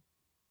 And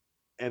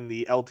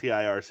the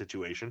LTIR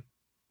situation.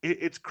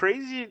 It's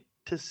crazy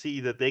to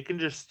see that they can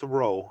just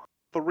throw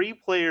 3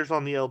 players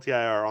on the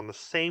LTIR on the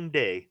same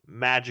day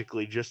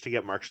magically just to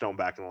get Mark Stone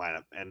back in the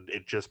lineup, and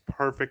it just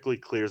perfectly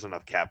clears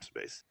enough cap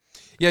space.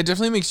 Yeah, it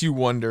definitely makes you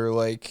wonder,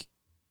 like,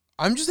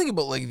 I'm just thinking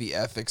about, like, the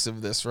ethics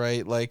of this,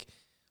 right? Like,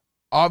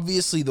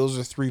 obviously those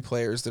are 3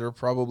 players that are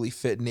probably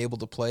fit and able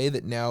to play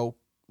that now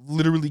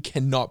literally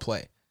cannot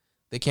play.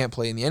 They can't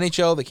play in the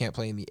NHL. They can't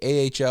play in the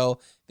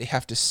AHL. They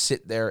have to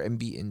sit there and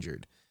be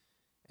injured.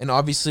 And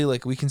obviously,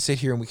 like, we can sit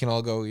here and we can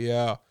all go,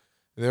 yeah,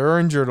 they're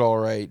injured all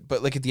right.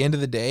 But, like, at the end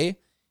of the day,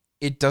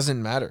 it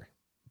doesn't matter.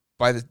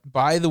 By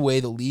the way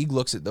the league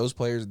looks at those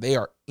players, they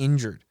are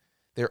injured.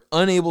 They're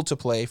unable to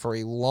play for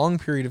a long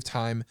period of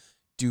time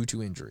due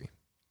to injury.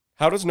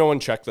 How does no one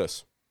check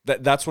this?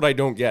 That's what I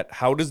don't get.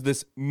 How does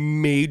this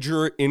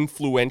major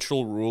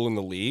influential rule in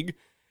the league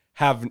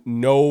have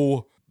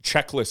no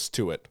checklist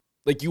to it?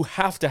 Like, you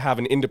have to have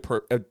an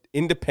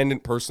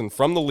independent person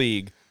from the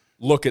league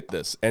look at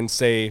this and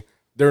say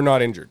they're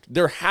not injured.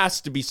 There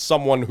has to be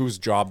someone whose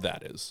job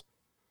that is.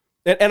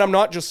 And I'm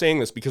not just saying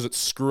this because it's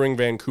screwing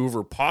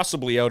Vancouver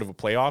possibly out of a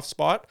playoff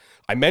spot.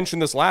 I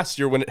mentioned this last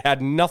year when it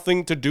had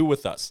nothing to do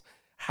with us.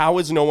 How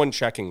is no one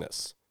checking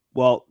this?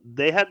 Well,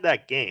 they had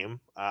that game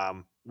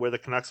where the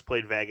Canucks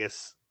played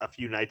Vegas a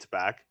few nights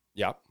back.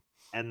 Yeah.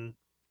 And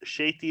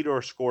Shea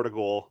Theodore scored a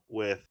goal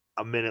with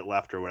a minute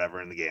left or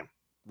whatever in the game.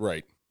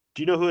 Right.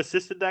 Do you know who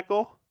assisted that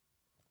goal?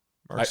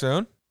 Mark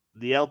Stone?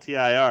 The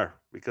LTIR,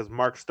 because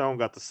Mark Stone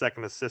got the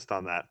second assist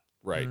on that.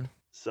 Right. Mhm.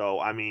 So,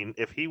 I mean,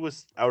 if he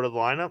was out of the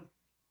lineup,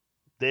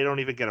 they don't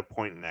even get a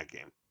point in that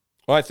game.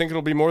 Well, I think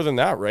it'll be more than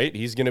that, right?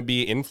 He's going to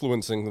be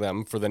influencing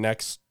them for the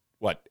next,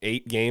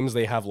 8 games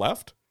they have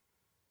left?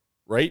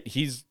 Right?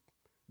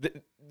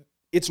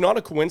 It's not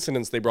a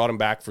coincidence they brought him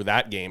back for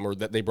that game or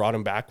that they brought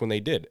him back when they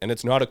did. And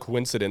it's not a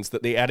coincidence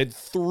that they added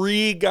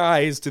 3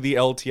 guys to the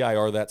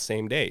LTIR that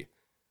same day.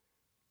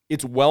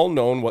 It's well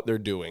known what they're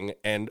doing,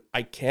 and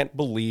I can't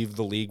believe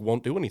the league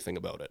won't do anything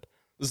about it.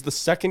 This is the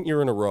second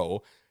year in a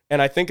row, and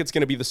I think it's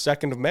going to be the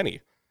second of many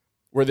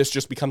where this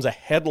just becomes a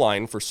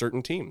headline for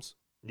certain teams.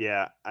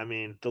 Yeah, I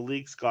mean, the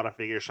league's got to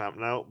figure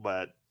something out,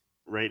 but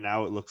right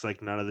now it looks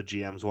like none of the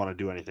GMs want to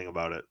do anything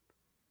about it.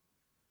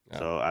 Yeah.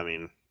 So, I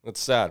mean... That's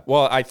sad.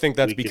 Well, I think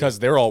that's We can- because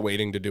they're all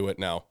waiting to do it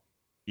now.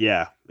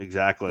 Yeah,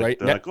 exactly. Right,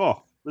 They're ne- like,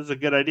 oh, this is a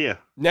good idea.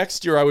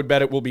 Next year, I would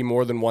bet it will be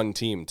more than one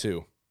team,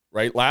 too.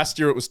 Right? Last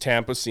year, it was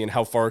Tampa seeing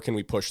how far can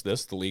we push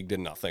this. The league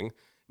did nothing.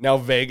 Now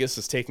Vegas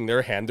is taking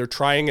their hand. They're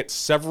trying it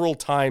several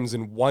times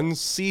in one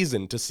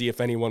season to see if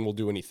anyone will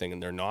do anything,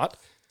 and they're not.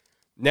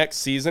 Next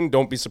season,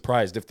 don't be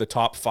surprised. If the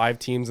top 5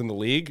 teams in the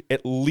league,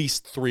 at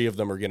least 3 of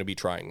them are going to be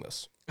trying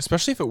this.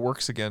 Especially if it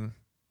works again.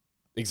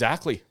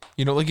 Exactly.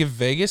 You know, like if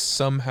Vegas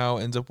somehow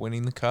ends up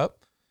winning the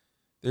cup,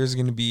 there's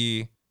going to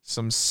be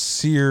some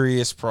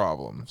serious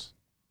problems.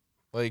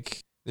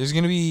 Like, there's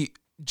going to be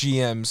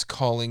GMs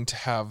calling to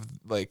have,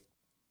 like,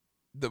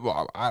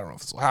 well, I don't know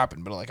if this will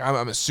happen, but, like,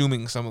 I'm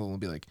assuming some of them will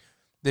be like,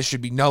 this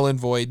should be null and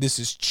void. This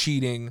is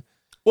cheating.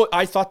 Well,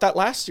 I thought that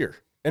last year,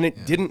 and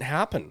it didn't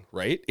happen,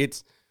 right?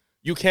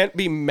 You can't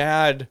be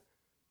mad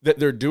that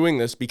they're doing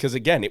this because,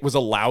 again, it was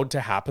allowed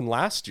to happen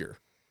last year.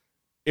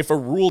 If a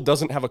rule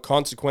doesn't have a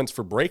consequence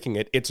for breaking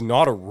it, it's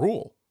not a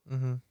rule.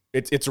 Mm-hmm.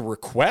 It's a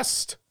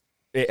request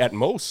at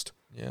most.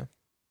 Yeah.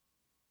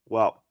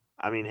 Well,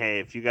 I mean, hey,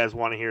 if you guys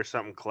want to hear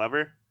something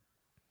clever,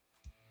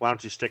 why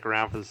don't you stick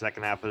around for the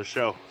second half of the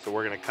show? So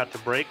we're going to cut to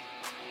break,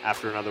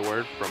 after another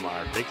word from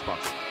our big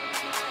sponsor.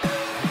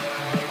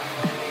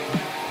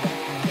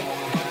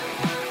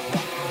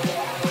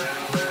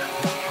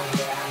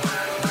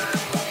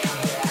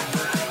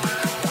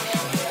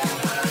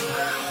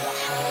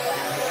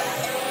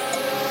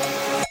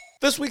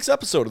 This week's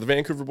episode of the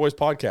Vancouver Boys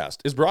Podcast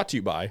is brought to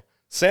you by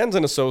Sands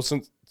and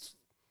Associates.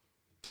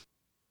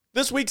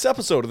 This week's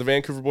episode of the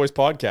Vancouver Boys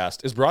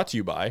Podcast is brought to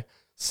you by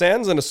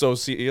Sands and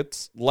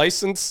Associates,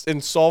 licensed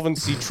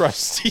insolvency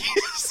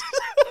trustees.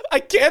 I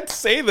can't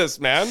say this,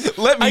 man.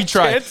 Let me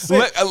try.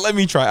 Let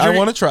me try. I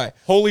want to try.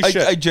 Holy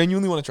shit. I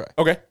genuinely want to try.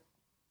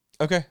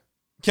 Okay.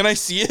 Can I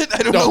see it? I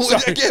don't know.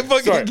 Sorry. I can't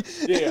fucking.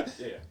 Yeah.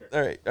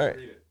 All right.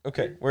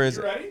 Okay, where is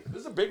You it? ready?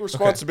 This is a big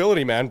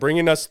responsibility, man.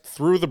 Bringing us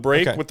through the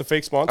break with the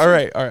fake sponsor. All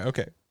right,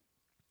 okay.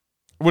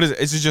 What is it?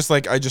 Is it just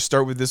like I just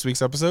start with this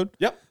week's episode?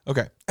 Yep.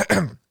 Okay.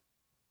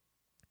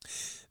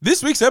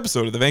 This week's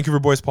episode of the Vancouver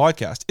Boys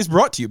Podcast is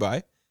brought to you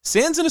by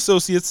Sands and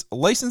Associates,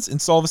 licensed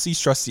insolvency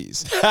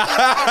trustees.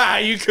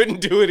 You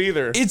couldn't do it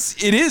either.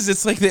 It is.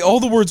 It's like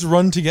all the words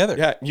run together.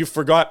 Yeah, you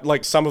forgot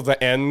like some of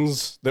the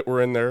N's that were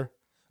in there.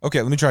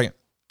 Okay, let me try again.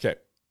 Okay.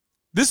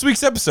 This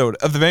week's episode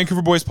of the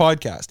Vancouver Boys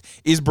Podcast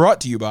is brought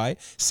to you by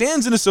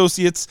Sands and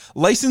Associates,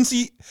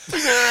 licensee.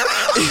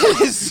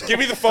 Give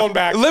me the phone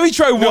back. Let me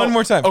try one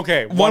more time.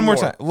 Okay, one more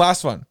time.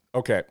 Last one.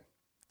 Okay.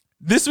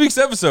 This week's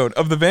episode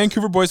of the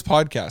Vancouver Boys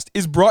Podcast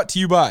is brought to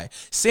you by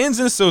Sands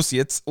and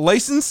Associates,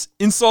 licensed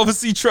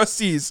insolvency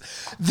trustees.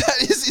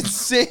 That is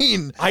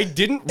insane. I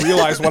didn't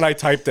realize when I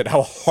typed it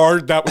how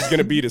hard that was going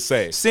to be to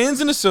say. Sands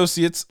and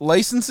Associates,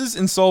 licenses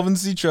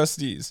insolvency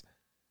trustees.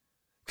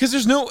 Because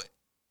there's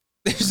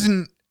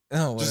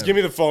Just give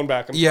me the phone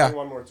back. I'm trying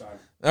one more time.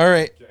 All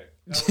right. Okay.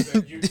 That was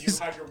it. You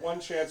had your one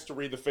chance to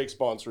read the fake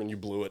sponsor and you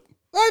blew it.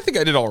 I think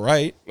I did all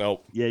right.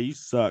 Nope. Yeah, you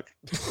suck.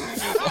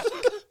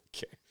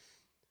 Okay.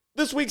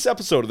 This week's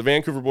episode of the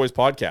Vancouver Boys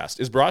Podcast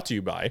is brought to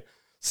you by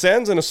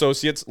Sands and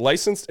Associates,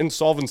 licensed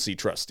insolvency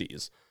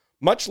trustees.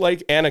 Much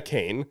like Anna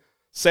Kane,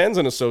 Sands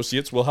and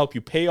Associates will help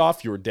you pay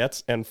off your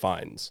debts and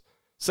fines.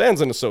 Sands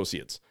and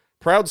Associates,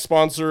 proud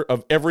sponsor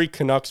of every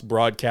Canucks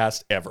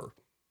broadcast ever.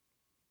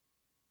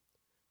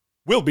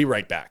 We'll be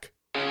right back.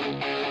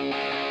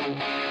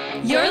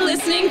 You're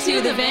listening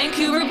to the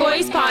Vancouver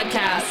Boys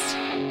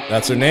Podcast.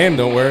 That's her name.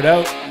 Don't wear it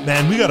out.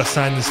 Man, we got to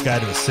sign this guy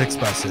to a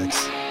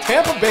 6x6.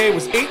 Tampa Bay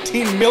was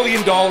 $18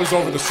 million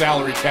over the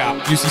salary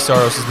cap. UC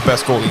Saros is the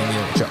best goalie in the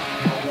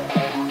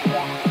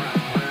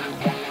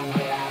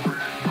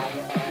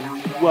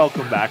NHL.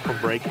 Welcome back from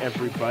break,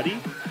 everybody.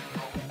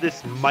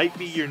 This might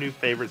be your new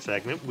favorite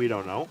segment. We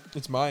don't know.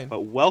 It's mine.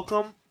 But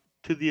welcome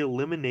to the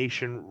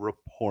Elimination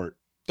Report.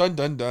 Dun,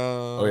 dun, dun.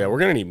 Oh, yeah. We're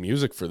going to need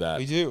music for that.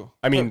 We do.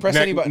 I mean, press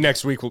any button.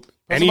 Next week. Press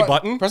Any a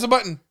button? Press a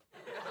button.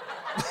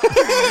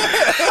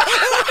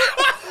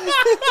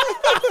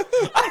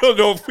 I don't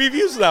know if we've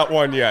used that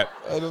one yet.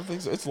 I don't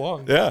think so. It's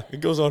long. Yeah, it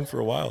goes on for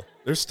a while.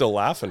 They're still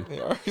laughing. They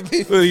are.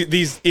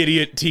 These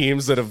idiot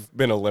teams that have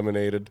been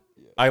eliminated.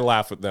 I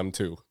laugh at them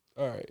too.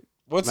 All right.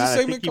 What's Man, the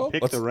segment I think called? you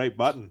picked the right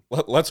button.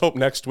 Let's hope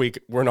next week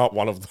we're not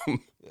one of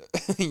them.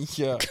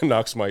 Yeah.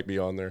 Canucks might be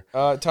on there.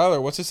 Tyler,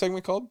 what's the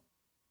segment called?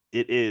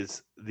 It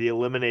is the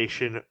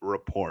Elimination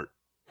Report.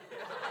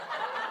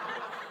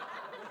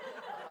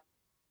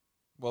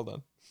 Well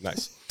done.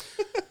 Nice.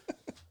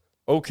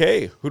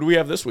 Okay, who do we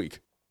have this week?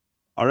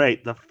 All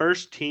right, the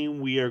first team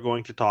we are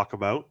going to talk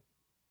about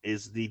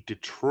is the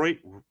Detroit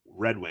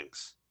Red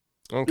Wings.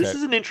 Okay. This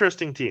is an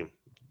interesting team.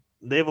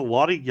 They have a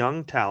lot of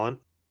young talent,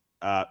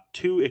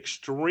 two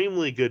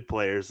extremely good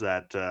players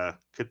that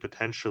could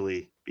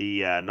potentially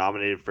be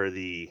nominated for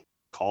the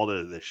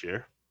Calder this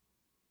year,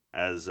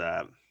 as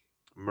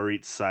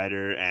Moritz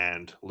Seider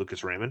and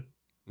Lucas Raymond.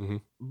 Mm-hmm.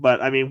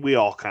 But, I mean, we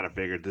all kind of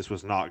figured this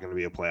was not going to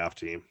be a playoff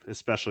team,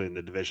 especially in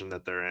the division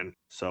that they're in.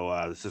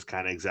 So this is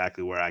kind of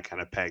exactly where I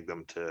kind of pegged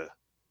them to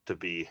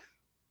be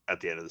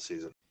at the end of the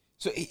season.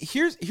 So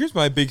here's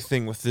my big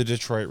thing with the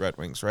Detroit Red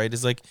Wings, right?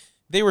 Is like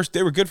they were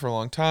good for a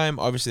long time.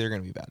 Obviously, they're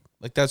going to be bad.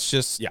 Like that's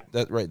just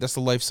That's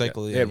the life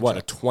cycle. They had what,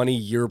 a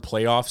 20-year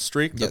playoff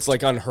streak? That's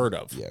like unheard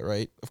of. Yeah,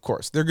 right. Of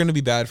course, they're going to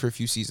be bad for a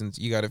few seasons.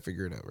 You got to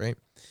figure it out, right?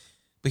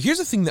 But here's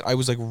the thing that I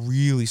was like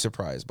really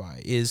surprised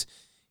by is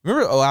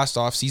remember last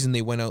offseason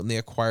they went out and they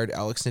acquired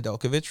Alex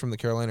Nedeljkovic from the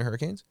Carolina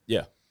Hurricanes.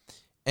 Yeah,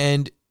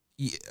 and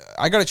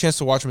I got a chance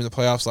to watch him in the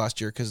playoffs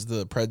last year because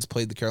the Preds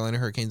played the Carolina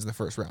Hurricanes in the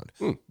first round,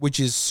 which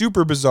is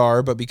super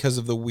bizarre, but because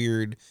of the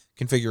weird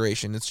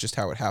configuration, it's just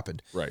how it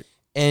happened. Right.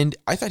 And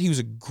I thought he was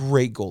a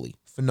great goalie.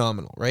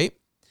 Phenomenal, right?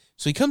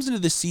 So he comes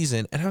into this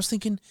season, and I was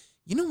thinking,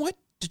 you know what?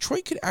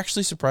 Detroit could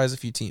actually surprise a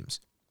few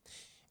teams.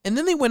 And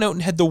then they went out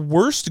and had the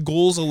worst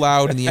goals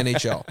allowed in the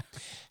NHL.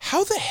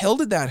 How the hell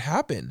did that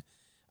happen?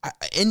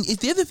 And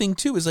the other thing,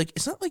 too, is like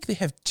it's not like they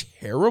have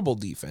terrible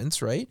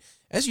defense, right?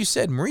 As you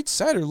said, Moritz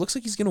Seider looks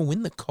like he's going to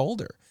win the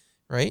Calder,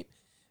 right?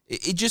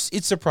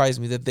 It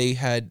surprised me that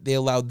they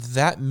allowed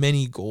that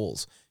many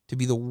goals to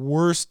be the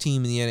worst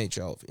team in the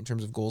NHL in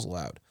terms of goals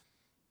allowed.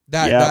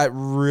 That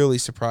really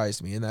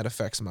surprised me, and that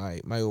affects my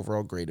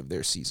overall grade of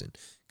their season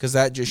because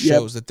that just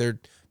shows that they're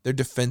their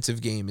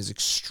defensive game is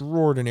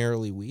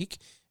extraordinarily weak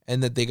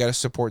and that they got to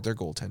support their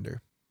goaltender.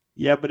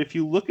 Yeah, but if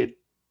you look at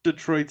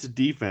Detroit's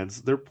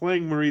defense, they're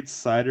playing Moritz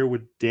Seider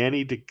with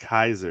Danny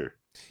DeKeyser.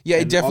 Yeah,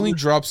 it And definitely on the-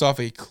 drops off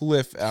a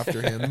cliff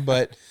after him,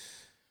 but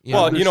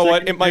Well, you know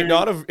what? It might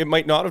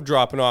secondary- not have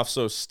dropped off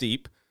so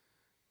steep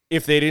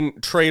if they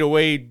didn't trade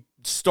away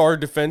star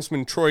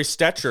defenseman Troy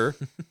Stetcher.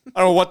 I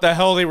don't know what the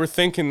hell they were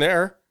thinking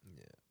there.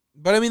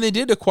 But I mean, they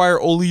did acquire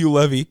Oli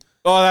Ulevi.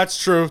 Oh,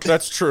 that's true.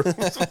 That's true.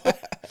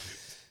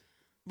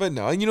 But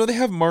no, and they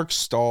have Mark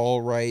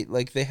Stahl, right?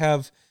 Like they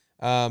have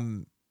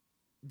Jordan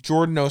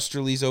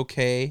Osterley's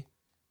okay,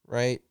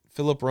 right?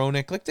 Philip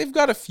Roenick. Like they've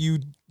got a few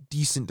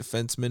decent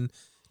defensemen.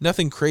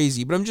 Nothing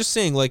crazy. But I'm just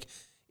saying, like,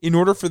 in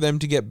order for them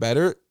to get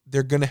better,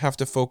 they're going to have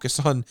to focus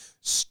on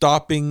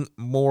stopping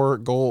more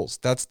goals.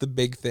 That's the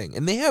big thing.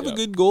 And they have a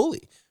good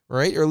goalie,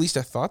 right? Or at least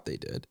I thought they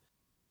did.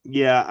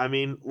 Yeah, I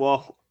mean,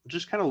 well,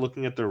 just kind of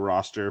looking at their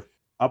roster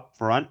up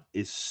front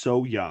is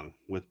so young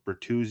with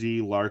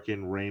Bertuzzi,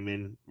 Larkin,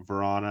 Raymond,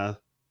 Verona,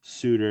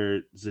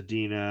 Suter,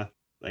 Zadina.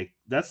 Like,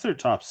 that's their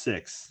top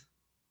 6.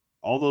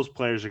 All those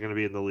players are going to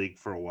be in the league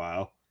for a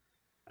while.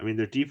 I mean,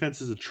 their defense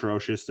is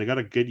atrocious. They got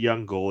a good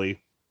young goalie.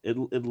 It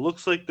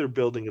looks like they're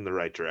building in the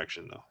right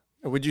direction, though.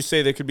 Would you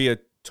say they could be a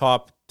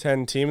top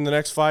 10 team in the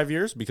next 5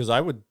 years? Because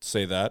I would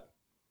say that.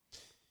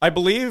 I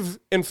believe,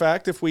 in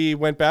fact, if we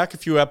went back a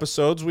few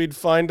episodes, we'd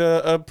find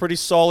a pretty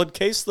solid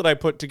case that I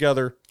put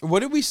together.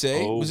 What did we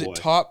say? Oh, Was boy. it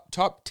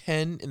top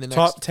 10 in the next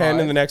Top 10 in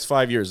 5? the next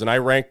 5 years. And I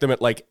ranked them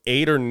at like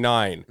 8 or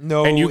 9.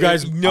 No, and you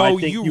guys... I no,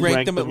 think you you ranked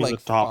ranked them at them in like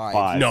the top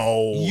 5.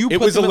 No, You it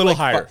put was a them at little like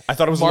higher. fi- I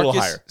thought it was a little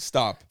Marcus, higher.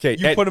 Stop. Okay,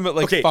 You put them at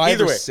like 5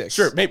 either or way, 6.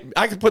 Sure, maybe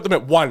I could put them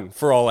at 1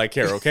 for all I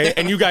care, okay?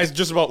 And you guys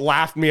just about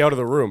laughed me out of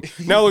the room.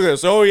 Now look at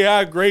this. Oh,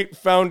 yeah, great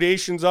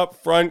foundations up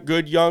front,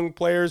 good young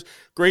players,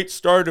 great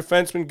star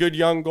defenseman, good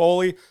young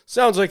goalie.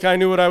 Sounds like I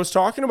knew what I was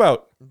talking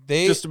about.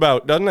 Just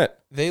about, doesn't it?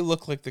 They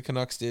look like the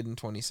Canucks did in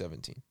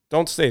 2017.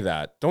 Don't say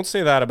that. Don't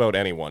say that about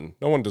anyone.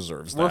 No one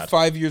deserves We're that.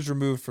 5 years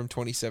removed from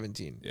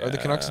 2017. Are the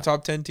Canucks a Yeah.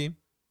 top 10 team?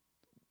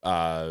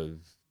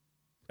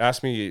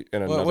 Ask me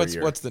in another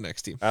year. What's the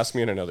next team? Ask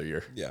me in another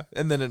year. Yeah,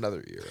 and then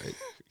another year,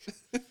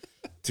 right?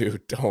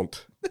 Dude, don't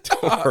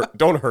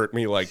hurt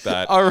me like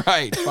that. All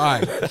right,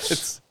 fine.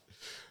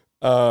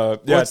 Yeah,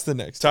 What's the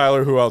next?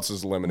 Tyler, who else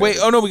is eliminated? Wait,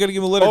 oh no, we got to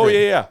give him a letter. Oh,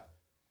 grade. yeah.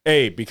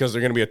 A, because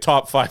they're going to be a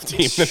top 5 team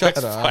in the Shut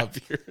next up.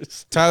 5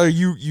 years. Tyler,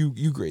 you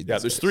grade. Yeah,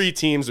 this there's guy. 3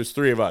 teams. There's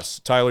 3 of us.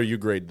 Tyler, you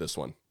grade this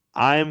one.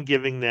 I'm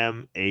giving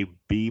them a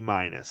B-.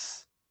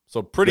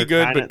 So pretty They're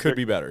good, kinda- but could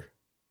be better.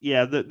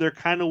 Yeah, they're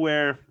kind of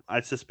where I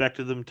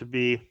suspected them to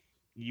be.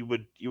 You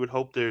would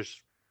hope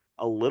there's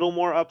a little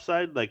more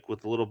upside, like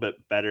with a little bit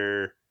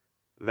better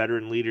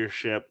veteran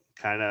leadership,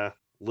 kind of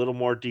a little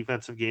more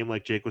defensive game,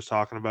 like Jake was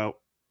talking about.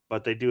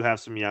 But they do have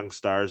some young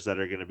stars that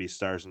are going to be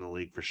stars in the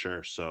league for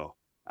sure. So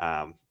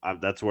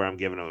that's where I'm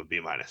giving them a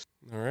B-. All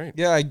right.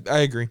 Yeah, I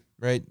agree.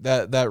 Right,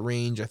 that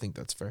range, I think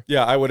that's fair.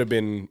 Yeah, I would have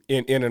been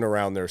in and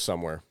around there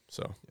somewhere.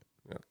 So,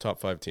 yeah, top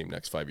 5 team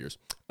next 5 years.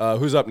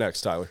 Who's up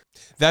next, Tyler?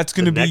 That's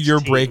going to The be next your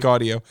team- break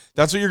audio.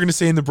 That's what you're going to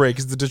say in the break.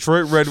 Is the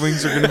Detroit Red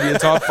Wings are going to be a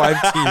top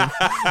 5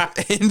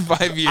 team in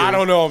 5 years? I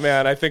don't know,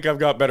 man. I think I've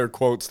got better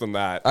quotes than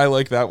that. I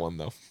like that one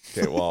though.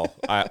 Okay, well,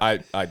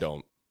 I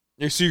don't.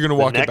 So you're going to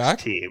The walk it next back?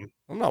 team,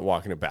 I'm not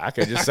walking it back.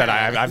 I just said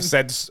I've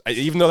said,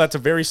 even though that's a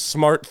very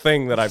smart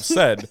thing that I've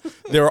said,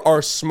 there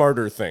are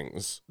smarter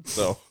things.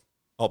 So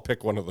I'll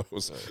pick one of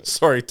those.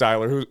 Sorry,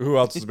 Tyler. Who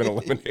else has been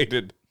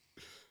eliminated?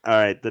 all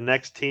right, the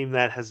next team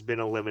that has been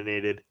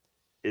eliminated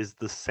is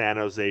the San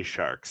Jose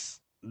Sharks.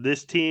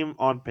 This team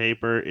on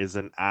paper is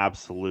an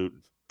absolute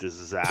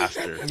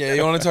disaster. Yeah,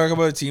 you want to talk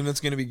about a team that's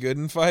going to be good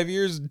in 5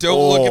 years?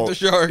 Don't look at the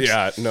Sharks.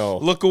 Yeah, no.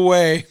 Look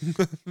away.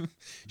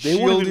 They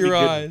won't Shield even be your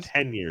good in eyes.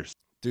 10 years.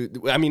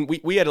 Dude, I mean,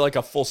 we had like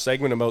a full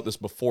segment about this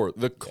before.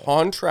 The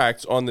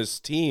contracts on this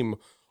team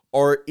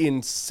are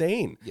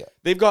insane. Yeah.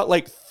 They've got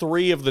like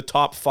 3 of the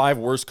top 5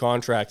 worst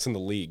contracts in the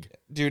league.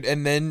 Dude,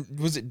 and then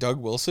was it Doug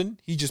Wilson?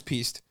 He just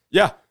pieced.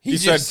 Yeah, he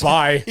said just-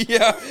 bye.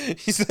 Yeah,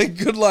 he's like,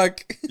 good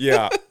luck.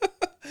 Yeah.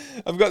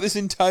 I've got this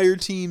entire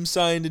team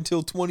signed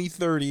until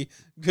 2030.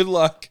 Good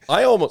luck.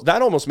 That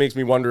almost makes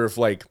me wonder if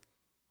like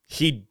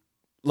he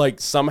like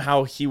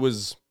somehow he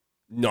was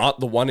not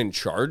the one in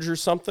charge or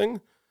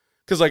something.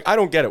 Because like I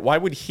don't get it. Why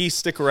would he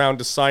stick around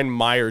to sign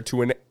Meyer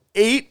to an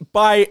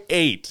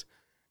 8x8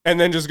 and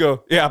then just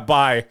go, yeah,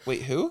 bye,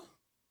 Wait, who?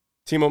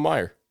 Timo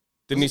Meyer?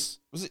 Didn't he?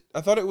 Was it?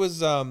 I thought it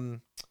was. Oh,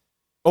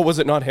 was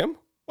it not him?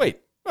 Wait,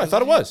 I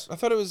thought it was. I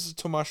thought it was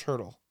Tomas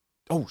Hertl.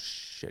 Oh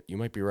shit, you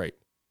might be right.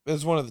 It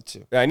was one of the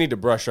two. Yeah, I need to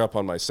brush up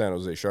on my San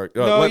Jose Shark.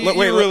 No,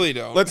 you really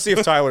don't. Let's see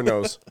if Tyler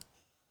knows.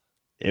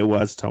 It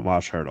was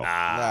Tomas Hertl.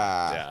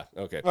 Yeah.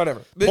 Okay.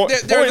 Whatever. Point-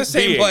 They're the point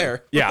same being-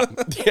 player. Yeah,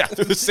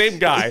 they're the same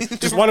guy.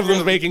 Just one of them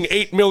is making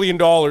 $8 million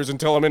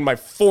until I'm in my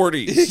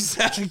 40s.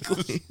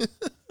 Exactly.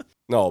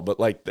 No, but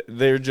like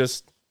they're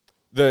just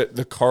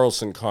the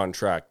Carlson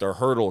contract, the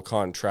Hurdle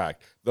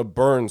contract, the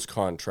Burns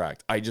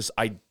contract. I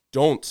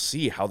don't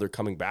see how they're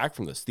coming back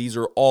from this. These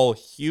are all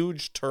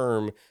huge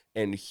term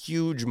and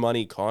huge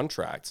money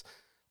contracts.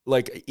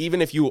 Like,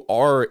 even if you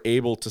are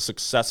able to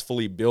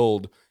successfully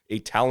build a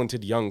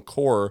talented young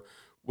core,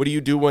 what do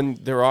you do when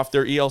they're off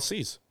their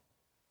ELCs?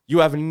 You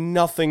have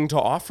nothing to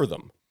offer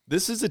them.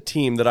 This is a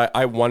team that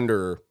I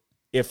wonder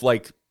if,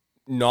 like,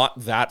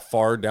 not that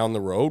far down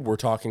the road, we're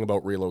talking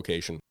about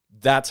relocation.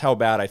 That's how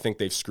bad I think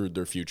they've screwed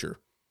their future.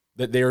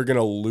 That they are going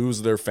to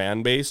lose their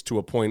fan base to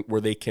a point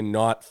where they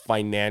cannot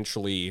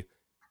financially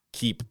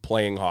keep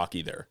playing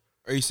hockey there.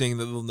 Are you saying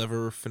that they'll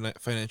never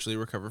financially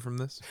recover from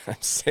this? I'm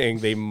saying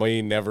they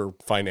may never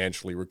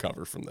financially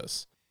recover from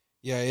this.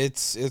 Yeah,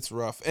 it's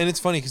rough. And it's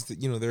funny because,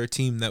 they're a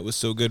team that was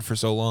so good for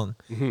so long.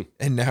 Mm-hmm.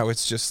 And now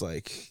it's just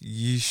like,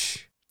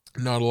 yeesh.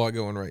 Not a lot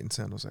going right in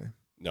San Jose.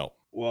 No.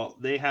 Well,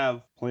 they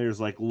have players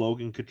like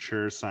Logan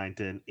Couture signed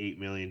to an $8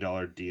 million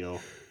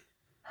deal.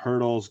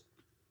 Hurdle's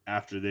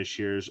after this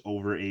year's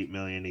over $8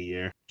 million a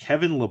year.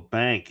 Kevin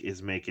LeBanc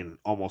is making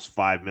almost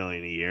 $5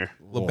 million a year.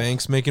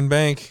 LeBanc's making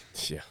bank.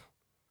 Yeah.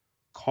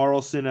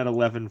 Carlson at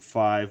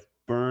 11.5,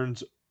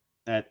 Burns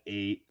at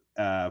 8,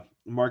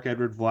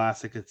 Mark-Edward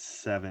Vlasic at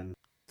 7.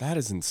 That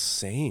is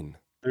insane.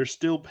 They're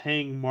still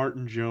paying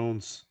Martin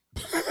Jones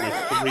like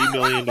 $3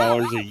 million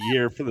a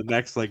year for the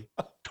next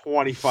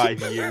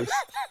 25 years.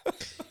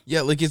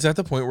 Yeah, like it's at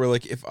the point where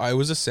like if I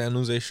was a San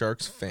Jose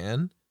Sharks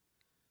fan,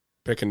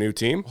 Pick a new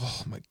team.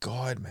 oh my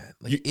god, man,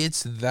 like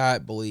it's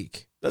that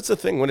bleak. That's the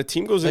thing. When a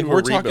team goes Like into we're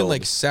a rebuild, talking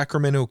like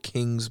Sacramento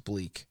Kings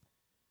bleak.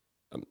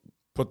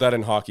 put that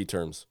in hockey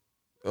terms.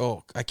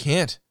 Oh, I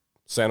can't.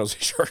 San Jose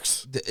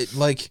Sharks.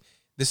 Like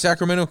the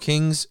Sacramento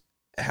Kings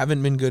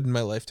haven't been good in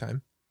my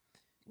lifetime.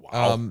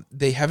 Wow.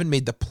 They haven't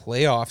made the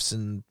playoffs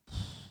in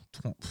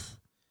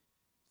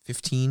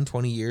 15,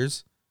 20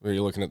 years. What are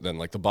you looking at then?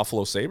 Like the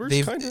Buffalo Sabres,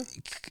 kind of?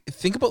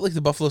 Think about like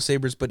the Buffalo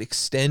Sabres, but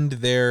extend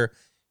their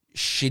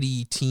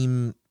shitty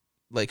team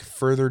like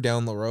further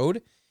down the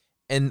road.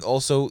 And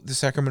also the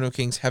Sacramento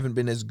Kings haven't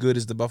been as good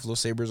as the Buffalo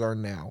Sabres are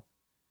now.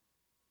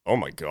 Oh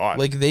my God.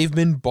 Like they've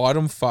been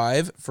bottom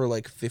 5 for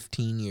like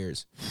 15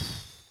 years.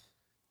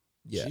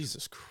 Yeah.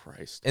 Jesus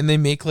Christ. And they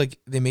make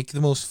the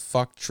most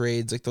fucked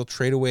trades. Like they'll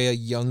trade away a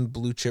young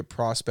blue chip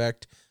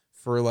prospect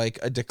for like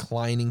a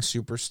declining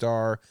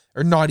superstar,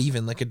 or not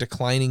even like a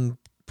declining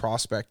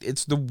prospect.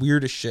 It's the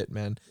weirdest shit,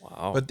 man.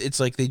 Wow. But it's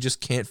like they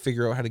just can't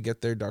figure out how to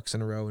get their ducks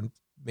in a row and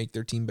make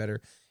their team better.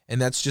 And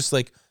that's just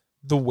like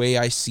the way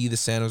I see the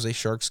San Jose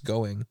Sharks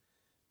going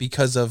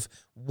because of,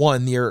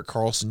 one, the Erik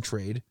Karlsson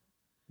trade.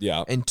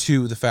 Yeah. And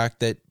two, the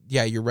fact that,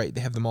 yeah, you're right,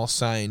 they have them all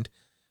signed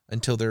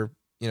until they're,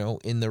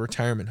 in the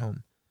retirement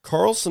home.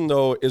 Karlsson,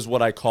 though, is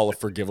what I call a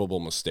forgivable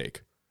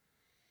mistake,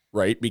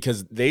 right?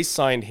 Because they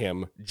signed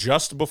him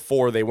just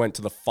before they went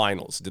to the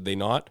finals, did they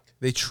not?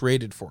 They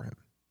traded for him.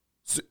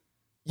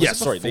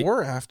 Before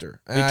or after?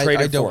 They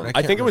traded for him.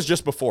 I think it was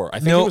just before. I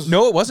think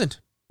no, it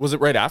wasn't. Was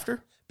it right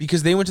after?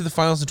 Because they went to the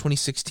finals in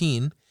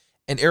 2016,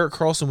 and Erik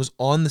Karlsson was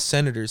on the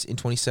Senators in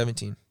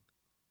 2017.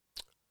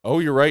 Oh,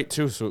 you're right,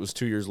 too. So it was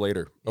 2 years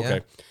later. Yeah.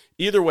 Okay.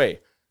 Either way,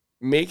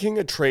 making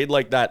a trade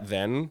like that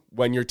then,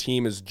 when your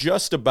team is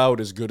just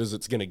about as good as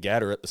it's going to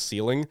get or at the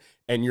ceiling,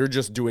 and you're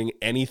just doing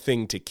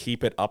anything to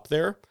keep it up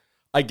there,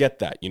 I get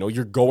that.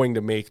 You're going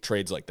to make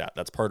trades like that.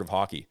 That's part of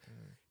hockey.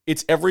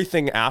 It's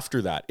everything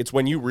after that. It's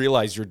when you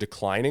realize you're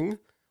declining,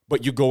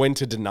 but you go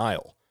into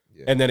denial.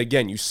 Yeah. And then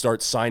again, you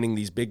start signing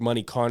these big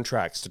money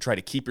contracts to try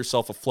to keep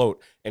yourself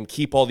afloat and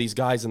keep all these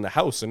guys in the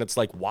house. And it's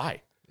like,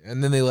 why?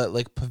 And then they let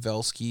like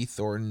Pavelski,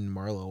 Thornton, and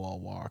Marlowe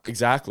all walk.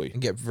 Exactly.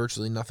 And get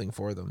virtually nothing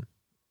for them.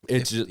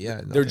 It's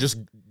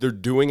they're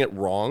doing it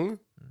wrong.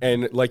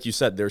 And like you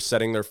said, they're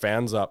setting their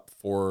fans up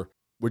for,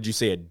 would you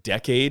say, a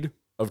decade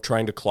of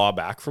trying to claw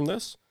back from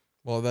this?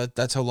 Well,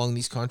 that's how long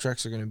these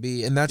contracts are going to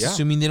be. And that's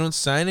assuming they don't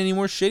sign any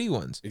more shitty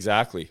ones.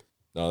 Exactly.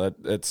 No,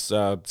 that's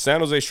San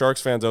Jose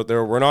Sharks fans out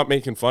there. We're not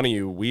making fun of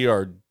you. We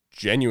are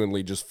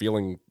genuinely just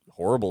feeling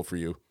horrible for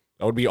you.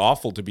 That would be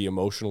awful to be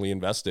emotionally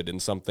invested in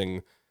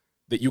something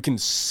that you can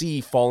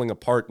see falling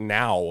apart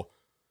now,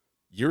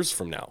 years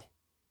from now,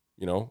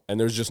 and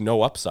there's just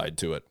no upside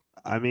to it.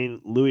 I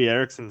mean, Louis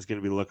Eriksson's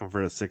going to be looking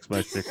for a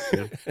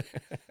 6x6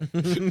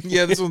 soon.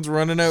 Yeah, this one's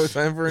running out.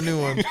 Time for a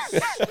new one.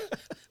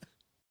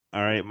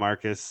 All right,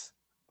 Marcus,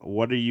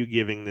 what are you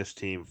giving this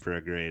team for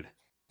a grade?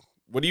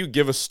 What do you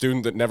give a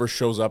student that never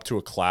shows up to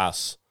a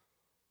class?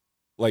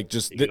 Like,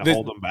 just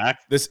hold them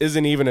back? This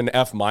isn't even an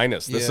F-.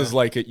 This is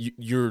like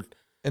you're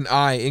an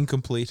I,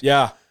 incomplete.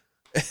 Yeah.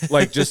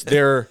 Like, just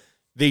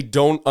they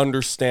don't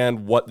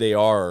understand what they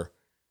are,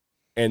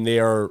 and they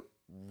are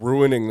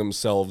ruining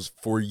themselves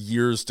for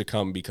years to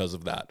come because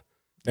of that.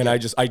 And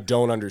I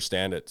don't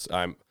understand it.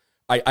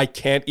 I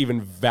can't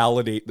even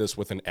validate this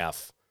with an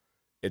F.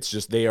 It's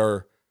just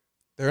they're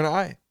an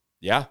I.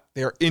 Yeah.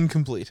 They are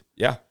incomplete.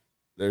 Yeah.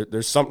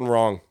 There's something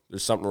wrong.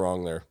 There's something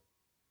wrong there.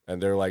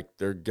 And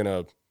they're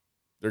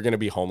gonna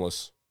be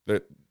homeless.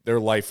 Their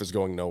life is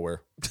going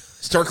nowhere.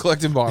 Start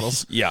collecting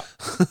bottles. Yeah.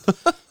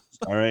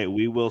 All right,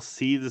 we will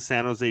see the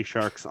San Jose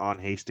Sharks on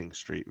Hastings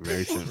Street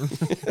very soon.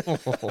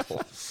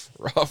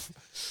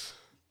 Rough.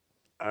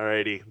 All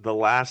righty, the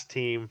last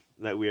team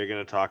that we are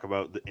going to talk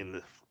about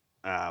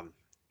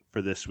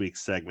for this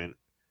week's segment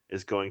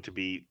is going to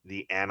be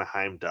the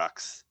Anaheim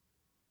Ducks.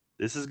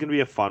 This is going to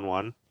be a fun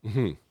one.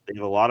 Mm-hmm. They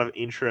have a lot of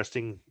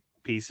interesting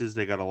pieces.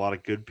 They got a lot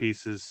of good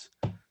pieces.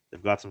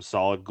 They've got some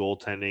solid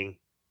goaltending.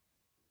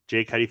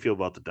 Jake, how do you feel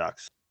about the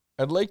Ducks?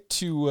 I'd like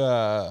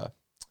to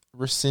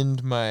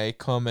rescind my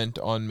comment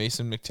on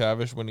Mason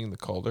McTavish winning the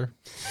Calder.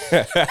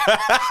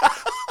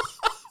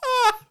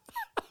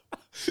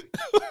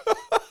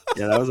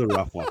 Yeah, that was a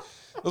rough one.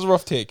 That was a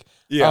rough take.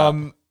 Yeah.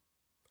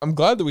 I'm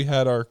glad that we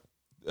had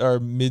our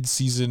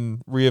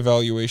mid-season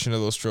reevaluation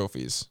of those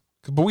trophies,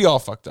 but we all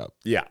fucked up.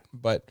 Yeah.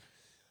 But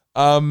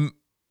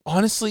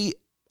honestly,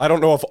 I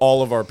don't know if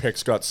all of our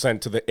picks got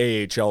sent to the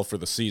AHL for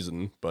the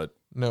season, but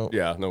no.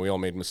 yeah, no, we all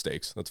made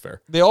mistakes. That's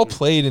fair. They all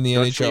played in the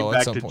Don't NHL Shane at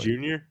back some to point.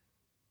 junior?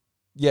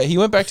 Yeah, he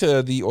went back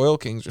to the Oil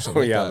Kings or Oh,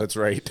 something. yeah, like that. that's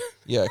right.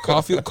 Yeah,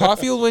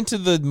 Caulfield went to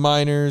the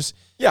minors.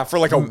 Yeah, for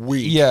like a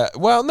week. Yeah,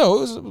 well, no, it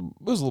was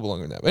a little bit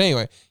longer than that. But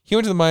anyway, he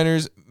went to the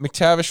minors.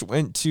 McTavish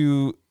went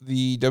to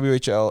the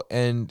WHL.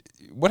 And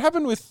what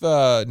happened with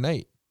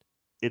Knight?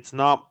 It's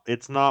not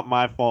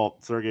my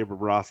fault. Sergei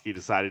Bobrovsky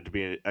decided to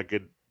be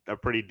a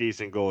pretty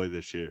decent goalie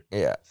this year.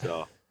 Yeah,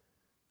 So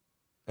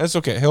that's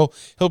okay.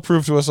 He'll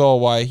prove to us all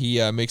why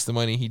he makes the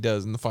money he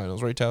does in the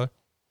finals, right, Tyler?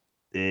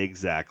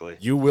 exactly.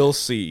 You will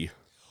see.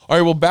 All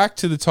right, well, back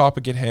to the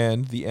topic at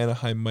hand, the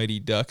Anaheim Mighty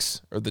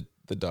Ducks, or the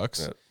Ducks.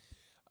 Yeah.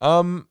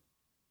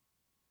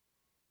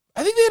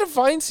 I think they had a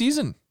fine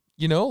season.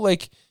 You know,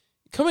 like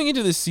coming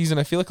into this season,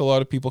 I feel like a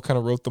lot of people kind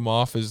of wrote them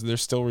off as they're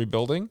still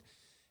rebuilding.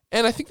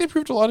 And I think they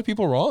proved a lot of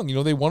people wrong. You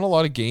know, they won a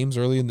lot of games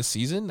early in the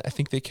season. I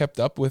think they kept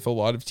up with a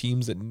lot of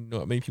teams that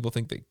not many people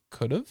think they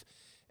could have.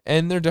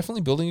 And they're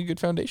definitely building a good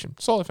foundation,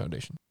 solid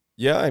foundation.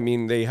 Yeah, I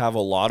mean, they have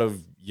a lot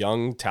of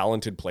young,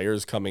 talented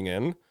players coming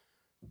in.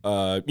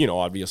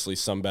 Obviously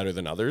some better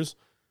than others.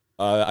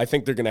 I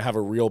think they're going to have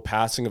a real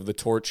passing of the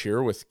torch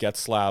here with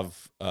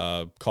Getzlaf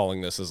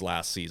calling this his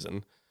last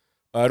season.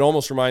 It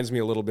almost reminds me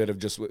a little bit of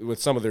just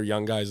with some of their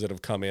young guys that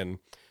have come in.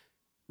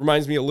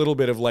 Reminds me a little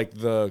bit of like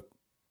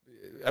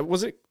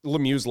was it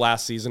Lemieux's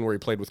last season where he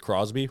played with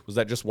Crosby? Was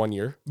that just 1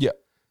 year? Yeah.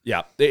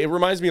 Yeah. It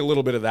reminds me a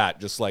little bit of that.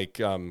 Just like,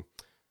 I'm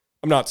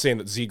not saying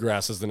that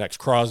Zegras is the next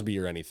Crosby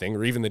or anything,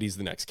 or even that he's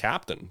the next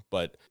captain,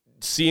 but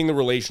seeing the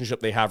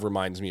relationship they have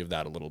reminds me of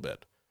that a little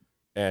bit.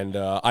 And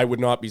I would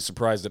not be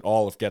surprised at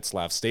all if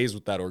Getzlaf stays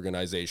with that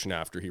organization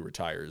after he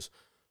retires.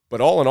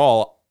 But all in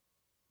all,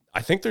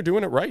 I think they're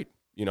doing it right.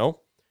 You know,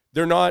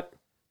 they're not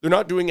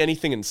doing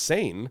anything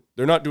insane.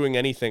 They're not doing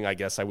anything, I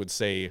guess I would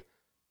say,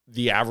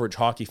 the average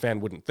hockey fan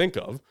wouldn't think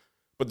of.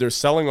 But they're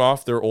selling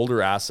off their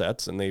older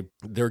assets and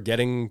they're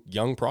getting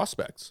young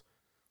prospects,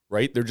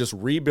 right? They're just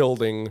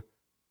rebuilding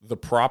the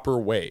proper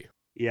way.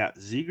 Yeah,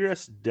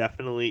 Zegras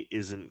definitely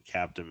isn't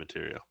captain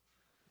material.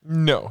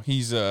 No,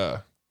 he's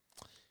an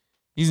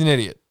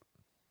idiot.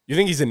 You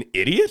think he's an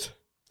idiot?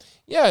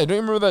 Yeah, don't you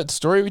remember that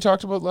story we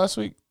talked about last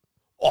week?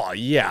 Oh,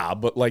 yeah,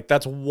 but like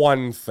that's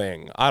one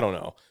thing. I don't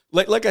know.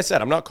 Like I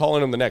said, I'm not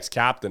calling him the next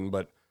captain,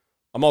 but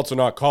I'm also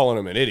not calling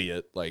him an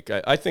idiot. Like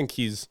I think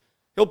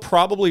he'll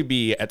probably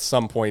be at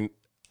some point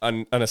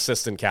an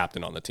assistant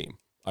captain on the team,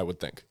 I would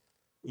think.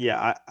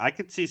 Yeah, I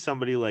could see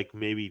somebody like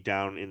maybe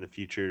down in the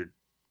future,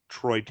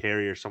 Troy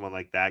Terry or someone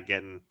like that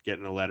getting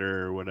a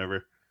letter or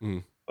whatever.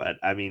 Mm. But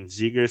I mean,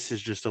 Zegras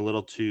is just a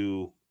little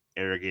too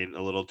arrogant,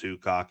 a little too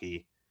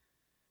cocky.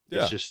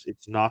 Yeah.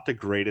 It's not the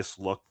greatest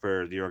look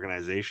for the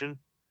organization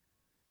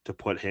to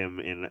put him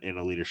in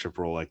a leadership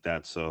role like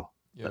that. So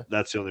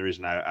that's the only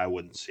reason I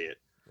wouldn't see it.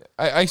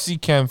 I see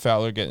Cam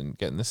Fowler getting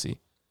the C.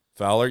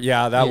 Fowler,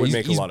 yeah, that would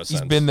make a lot of sense.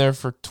 He's been there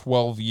for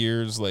 12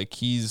 years. Like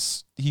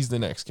he's the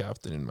next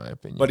captain in my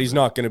opinion. But he's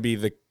not going to be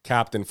the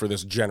captain for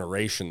this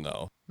generation,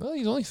 though. Well,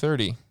 he's only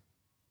 30.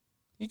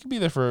 He could be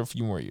there for a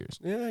few more years.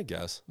 Yeah, I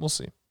guess. We'll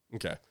see.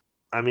 Okay.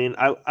 I mean,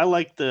 I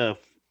like the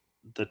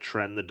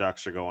trend the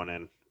Ducks are going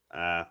in.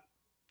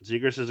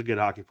 Zegras is a good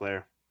hockey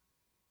player.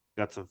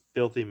 Got some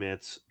filthy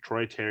mitts.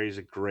 Troy Terry's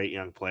a great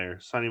young player.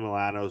 Sonny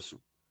Milano's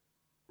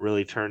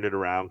really turned it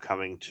around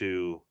coming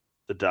to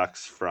the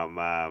Ducks from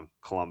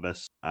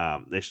Columbus.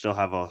 They still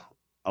have a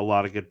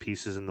lot of good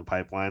pieces in the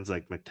pipelines,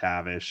 like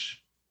McTavish,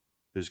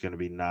 who's going to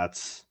be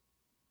nuts.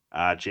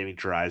 Jamie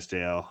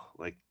Drysdale.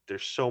 Like,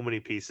 there's so many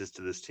pieces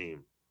to this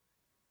team.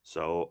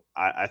 So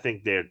I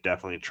think they're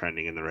definitely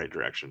trending in the right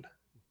direction.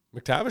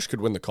 McTavish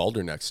could win the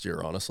Calder next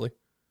year, honestly.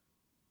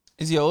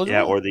 Is he eligible?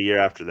 Yeah, or the year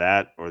after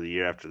that, or the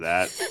year after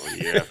that, or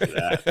the year after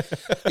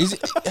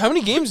that. How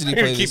many games did he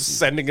play? Keep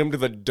sending him to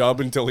the dub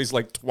until he's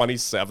like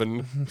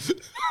 27.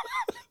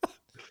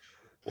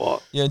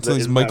 Well, yeah, until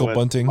he's Michael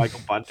Bunting. Michael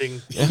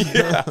Bunting.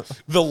 Yeah,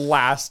 the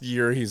last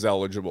year he's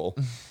eligible.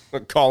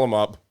 Call him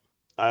up.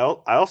 I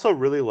also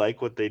really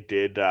like what they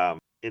did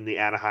in the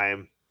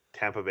Anaheim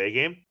Tampa Bay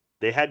game.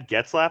 They had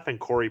Getzlaf and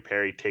Corey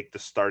Perry take the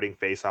starting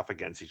face-off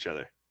against each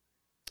other.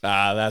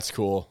 That's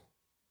cool.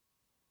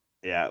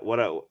 Yeah, what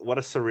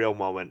a surreal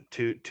moment.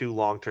 Two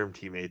long-term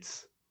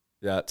teammates.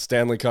 Yeah,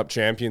 Stanley Cup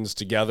champions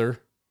together.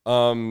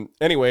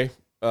 Anyway,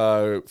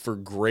 for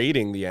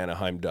grading the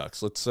Anaheim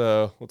Ducks, let's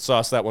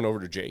sauce that one over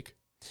to Jake.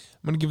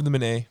 I'm gonna give them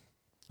an A.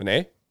 An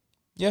A?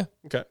 Yeah.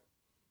 Okay.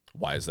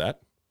 Why is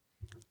that?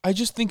 I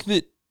just think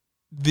that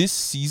this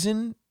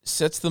season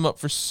sets them up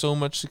for so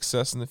much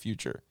success in the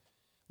future.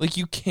 Like,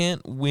 you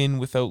can't win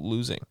without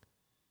losing.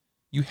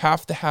 You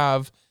have to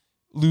have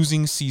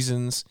losing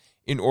seasons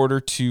in order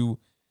to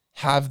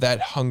have that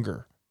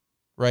hunger,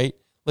 right?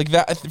 Like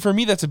that, for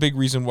me, that's a big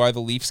reason why the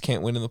Leafs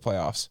can't win in the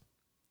playoffs,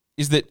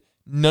 is that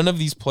none of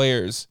these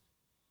players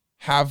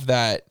have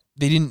that.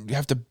 They didn't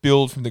have to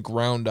build from the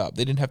ground up.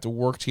 They didn't have to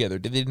work together.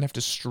 They didn't have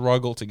to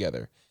struggle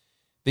together.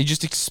 They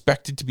just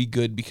expected to be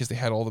good because they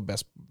had all the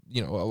best,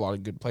 a lot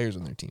of good players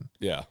on their team.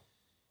 Yeah.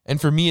 And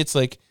for me, it's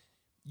like,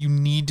 you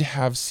need to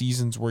have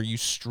seasons where you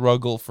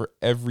struggle for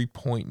every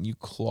point and you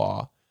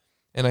claw.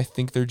 And I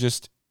think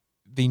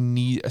they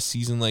need a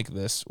season like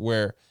this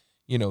where,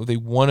 they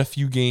won a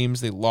few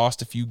games, they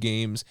lost a few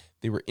games,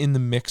 they were in the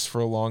mix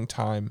for a long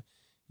time.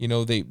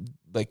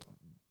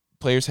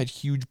 Players had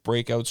huge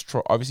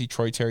breakouts. Obviously,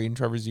 Troy Terry and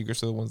Trevor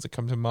Zegras are the ones that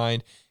come to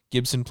mind.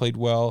 Gibson played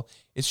well.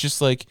 It's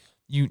just like,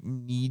 you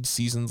need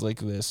seasons like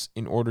this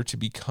in order to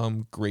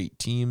become great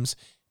teams.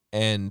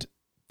 And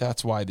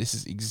that's why this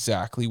is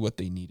exactly what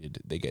they needed.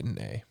 They get an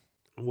A.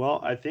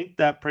 Well, I think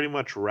that pretty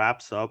much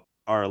wraps up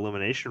our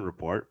elimination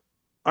report.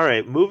 All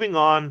right, moving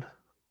on.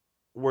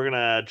 We're going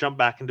to jump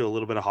back into a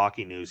little bit of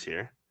hockey news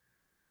here.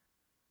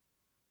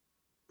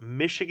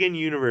 Michigan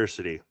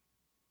University.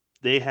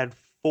 They had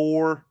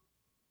 4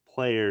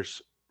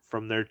 players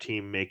from their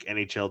team make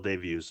NHL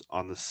debuts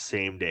on the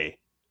same day.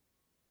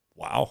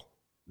 Wow.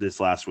 This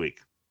last week,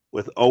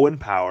 with Owen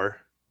Power,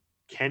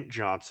 Kent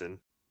Johnson,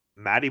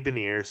 Matty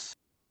Beniers,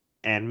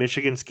 and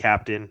Michigan's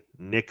captain,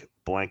 Nick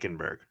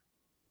Blankenberg.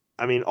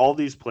 I mean, all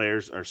these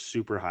players are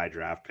super high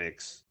draft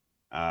picks.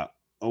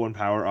 Owen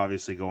Power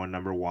obviously going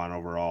number 1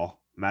 overall.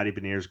 Matty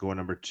Beniers going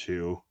number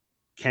 2.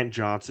 Kent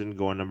Johnson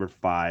going number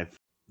 5.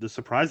 The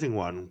surprising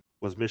one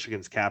was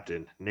Michigan's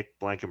captain, Nick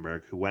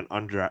Blankenberg, who went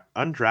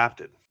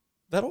undrafted.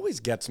 That always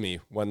gets me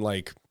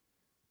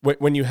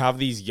when you have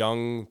these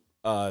young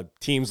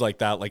teams like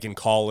that, like in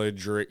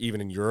college or even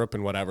in Europe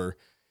and whatever,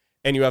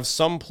 and you have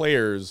some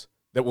players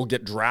that will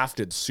get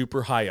drafted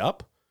super high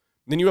up.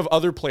 Then you have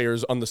other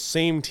players on the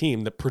same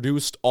team that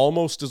produced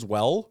almost as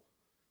well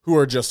who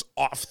are just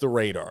off the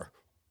radar.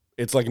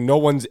 It's like no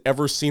one's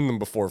ever seen them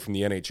before from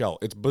the NHL.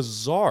 It's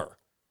bizarre.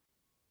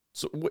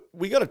 So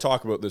we got to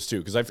talk about this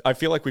too, because I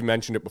feel like we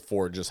mentioned it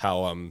before, just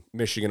how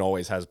Michigan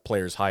always has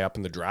players high up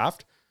in the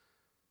draft.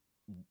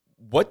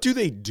 What do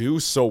they do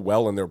so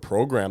well in their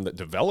program that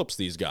develops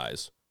these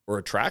guys or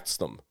attracts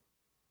them?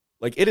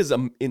 Like, it is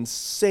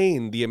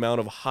insane the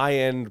amount of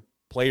high-end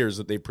players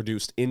that they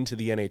produced into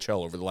the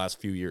NHL over the last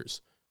few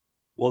years.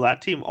 Well,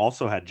 that team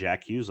also had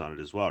Jack Hughes on it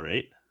as well,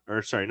 right?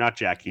 Or sorry, not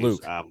Jack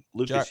Hughes,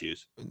 Lucas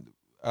Hughes.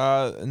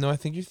 No, I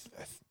think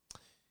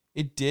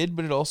it did,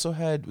 but it also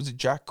had, was it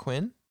Jack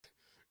Quinn?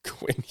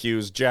 Quinn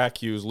Hughes,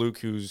 Jack Hughes, Luke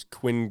Hughes,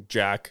 Quinn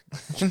Jack.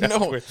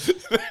 No. Quinn.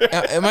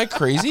 Am I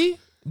crazy?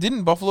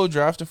 Didn't Buffalo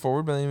draft a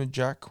forward by the name of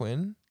Jack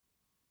Quinn?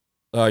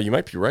 You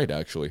might be right,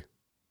 actually.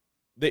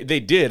 They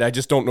did. I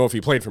just don't know if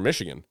he played for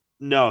Michigan.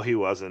 No, he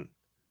wasn't.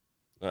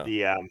 Oh.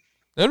 Yeah.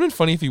 That would have been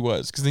funny if he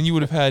was, because then you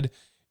would have had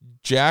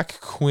Jack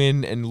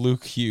Quinn and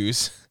Luke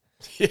Hughes.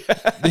 Yeah.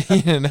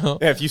 Yeah,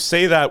 if you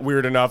say that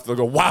weird enough, they'll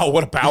go, wow,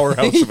 what a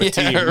powerhouse of a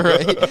team.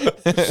 Right.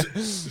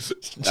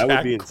 That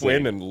would be insane.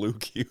 Quinn and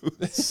Luke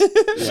Hughes.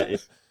 Yeah,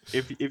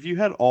 if you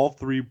had all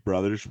 3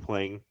 brothers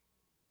playing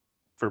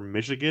for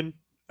Michigan,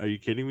 are you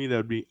kidding me? That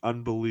would be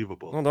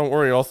unbelievable. Well, don't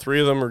worry. All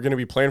 3 of them are going to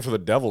be playing for the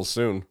Devils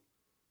soon.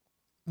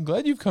 I'm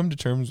glad you've come to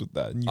terms with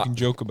that, and you can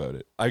joke about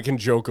it. I can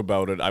joke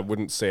about it. I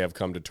wouldn't say I've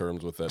come to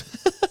terms with it.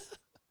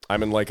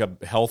 I'm in like a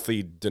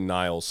healthy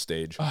denial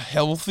stage. A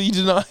healthy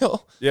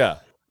denial? Yeah.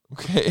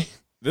 Okay.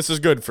 This is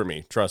good for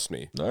me. Trust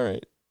me. All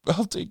right.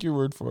 I'll take your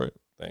word for it.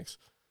 Thanks.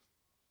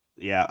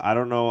 Yeah, I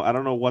don't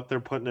know what they're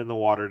putting in the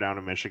water down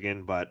in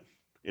Michigan, but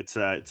it's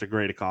a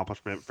great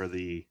accomplishment for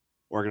the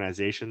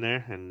organization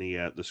there and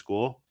the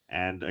school,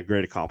 and a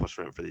great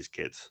accomplishment for these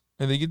kids.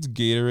 I think it's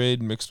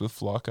Gatorade mixed with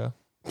Flocka.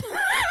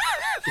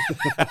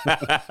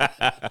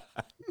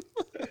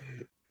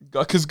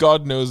 Because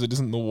God knows it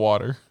isn't the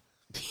water.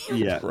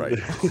 Yeah, right.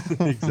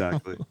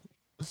 Exactly.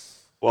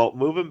 Well,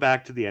 moving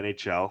back to the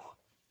NHL,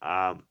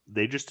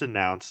 they just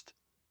announced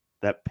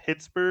that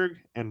Pittsburgh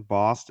and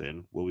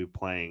Boston will be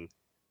playing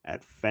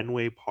at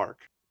Fenway Park.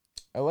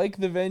 I like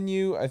the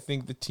venue. I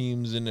think the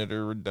teams in it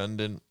are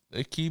redundant.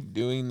 They keep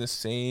doing the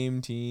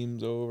same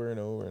teams over and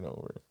over and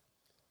over.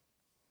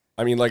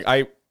 I mean, like,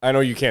 I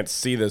know you can't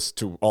see this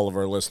to all of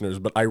our listeners,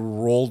 but I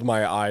rolled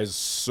my eyes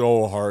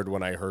so hard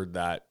when I heard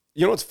that.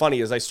 You know what's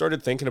funny is I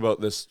started thinking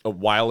about this a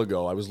while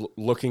ago. I was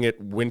looking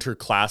at Winter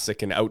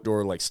Classic and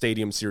outdoor, like,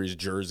 Stadium Series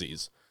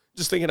jerseys.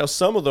 Just thinking how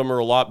some of them are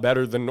a lot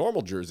better than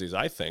normal jerseys,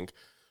 I think.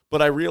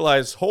 But I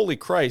realized, holy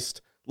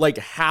Christ, like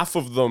half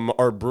of them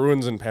are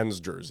Bruins and Pens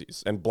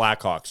jerseys and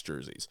Blackhawks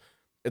jerseys.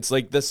 It's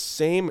like the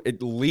same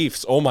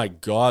Leafs. Oh my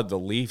God, the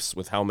Leafs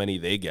with how many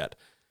they get.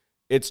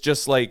 It's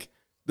just like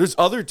there's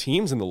other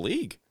teams in the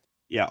league.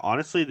 Yeah,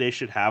 honestly, they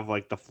should have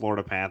like the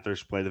Florida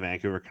Panthers play the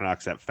Vancouver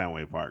Canucks at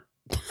Fenway Park.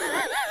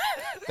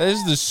 That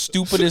is the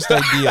stupidest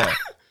idea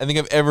I think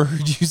I've ever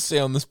heard you say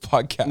on this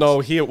podcast. No,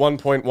 he at one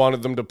point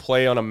wanted them to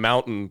play on a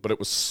mountain, but it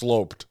was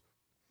sloped.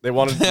 They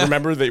wanted,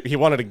 remember, he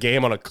wanted a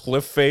game on a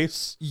cliff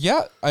face.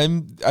 Yeah, I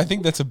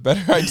think that's a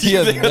better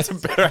idea. That's a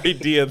better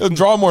idea. It'll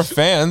draw more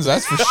fans,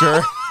 that's for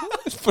sure.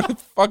 Put a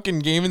fucking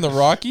game in the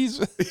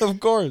Rockies? Of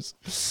course.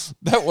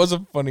 That was a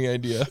funny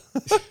idea.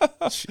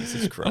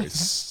 Jesus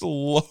Christ.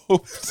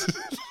 Sloped.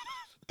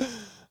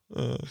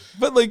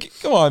 But, like,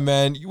 come on,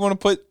 man. You want to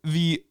put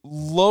the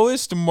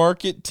lowest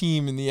market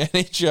team in the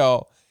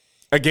NHL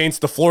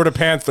against the Florida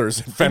Panthers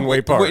in Fenway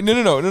Park. Wait,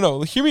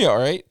 no. Hear me out, all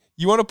right?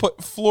 You want to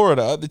put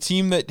Florida, the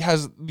team that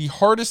has the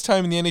hardest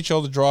time in the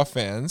NHL to draw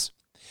fans,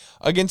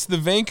 against the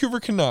Vancouver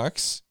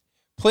Canucks,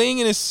 playing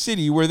in a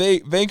city where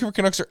Vancouver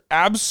Canucks are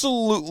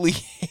absolutely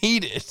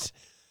hated.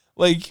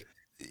 Like,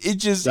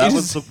 that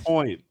was the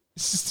point.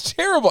 It's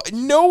terrible.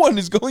 No one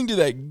is going to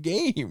that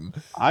game.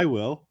 I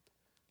will.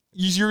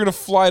 You're going to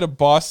fly to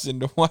Boston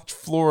to watch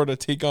Florida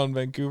take on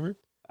Vancouver?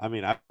 I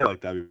mean, I feel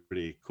like that'd be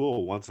pretty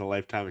cool. Once in a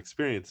lifetime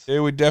experience. It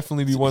would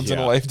definitely be once in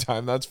a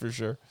lifetime. That's for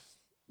sure.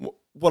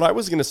 What I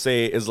was going to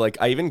say is, like,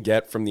 I even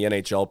get from the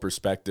NHL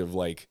perspective,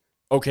 like,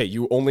 okay,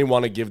 you only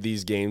want to give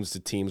these games to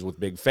teams with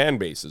big fan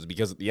bases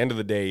because at the end of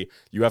the day,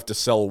 you have to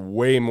sell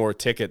way more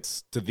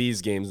tickets to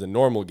these games than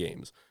normal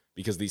games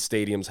because these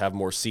stadiums have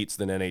more seats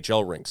than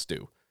NHL rinks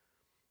do.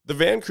 The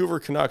Vancouver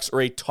Canucks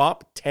are a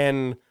top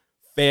 10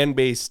 fan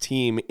base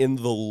team in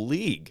the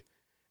league,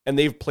 and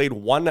they've played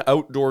one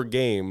outdoor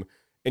game,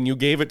 and you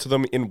gave it to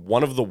them in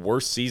one of the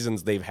worst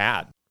seasons they've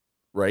had,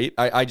 right?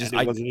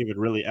 It wasn't even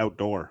really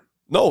outdoor.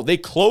 No, they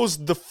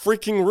closed the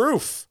freaking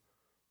roof.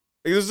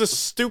 It was the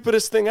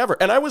stupidest thing ever.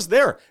 And I was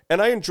there,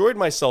 and I enjoyed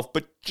myself,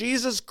 but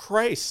Jesus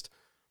Christ.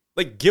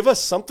 Like, give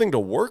us something to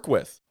work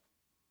with.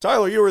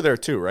 Tyler, you were there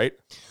too, right?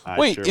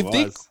 Wait,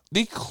 if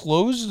they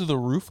closed the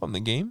roof on the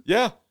game?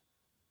 Yeah.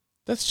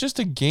 That's just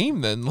a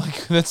game then.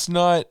 Like, that's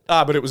not...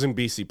 But it was in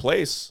BC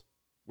Place,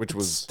 which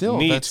was still,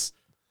 neat. This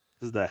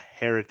is the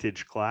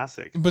Heritage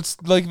Classic. But,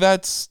 like,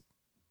 that's...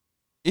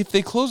 If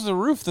they close the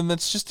roof, then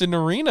that's just an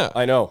arena.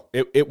 I know.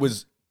 It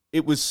was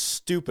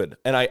stupid.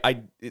 And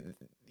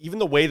even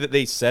the way that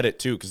they said it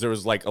too, because there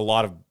was like a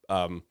lot of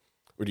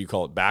what do you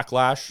call it,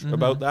 backlash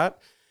about that.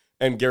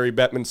 And Gary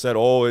Bettman said,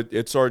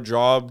 it's our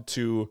job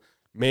to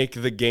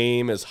make the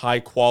game as high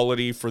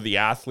quality for the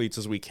athletes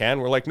as we can.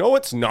 We're like, no,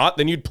 it's not.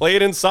 Then you'd play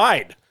it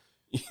inside.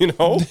 You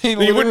know,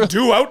 they wouldn't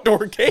do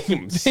outdoor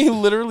games. They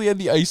literally had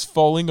the ice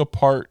falling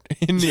apart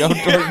in the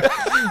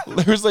outdoor.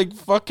 There was like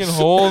fucking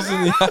holes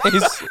in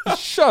the ice.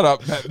 Shut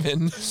up,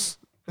 Bettman.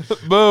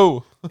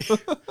 Boo.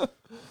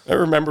 I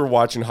remember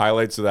watching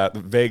highlights of that, the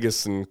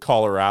Vegas and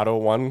Colorado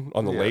one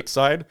on the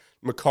lakeside.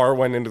 McCarr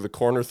went into the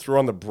corner, threw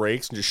on the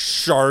brakes, and just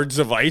shards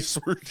of ice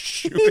were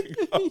shooting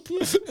up.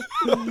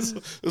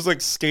 It was like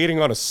skating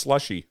on a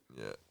slushie.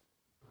 Yeah.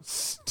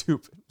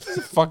 Stupid. He's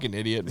a fucking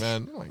idiot,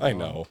 man. Oh I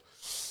know.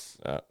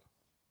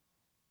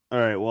 All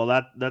right,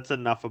 well, that's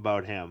enough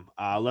about him.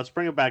 Let's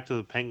bring it back to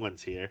the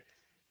Penguins here.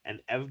 And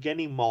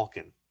Evgeny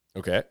Malkin.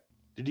 Okay.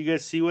 Did you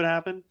guys see what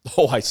happened?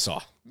 Oh, I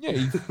saw.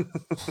 Yeah.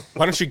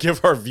 Why don't you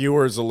give our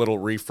viewers a little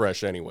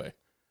refresh anyway?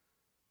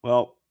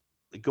 Well,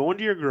 go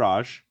into your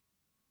garage,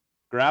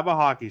 grab a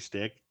hockey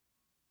stick,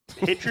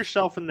 hit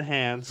yourself in the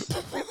hands,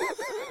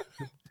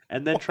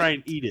 and then try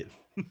and eat it.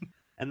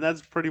 And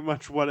that's pretty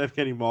much what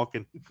Evgeny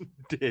Malkin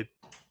did.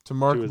 To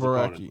Mark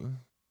Baracki.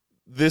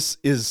 This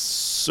is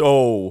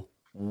so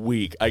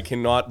weak. I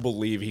cannot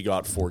believe he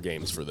got 4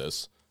 games for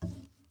this.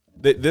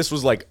 This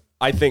was like,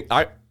 I think,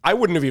 I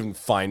wouldn't have even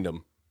fined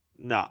him.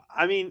 No,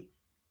 I mean...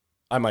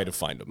 I might have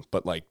fined him,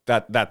 but like,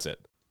 that's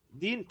it.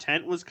 The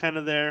intent was kind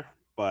of there,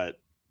 but...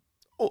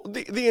 Oh,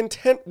 the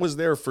intent was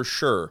there for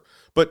sure.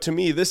 But to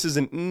me, this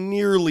isn't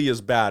nearly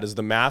as bad as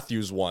the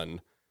Matthews one,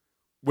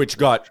 which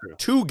got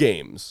 2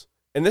 games,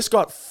 and this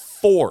got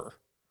 4.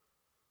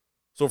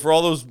 So for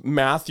all those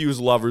Matthews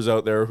lovers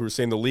out there who are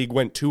saying the league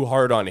went too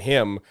hard on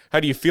him, how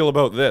do you feel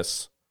about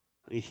this?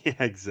 Yeah,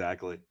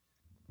 exactly.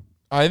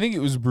 I think it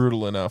was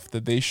brutal enough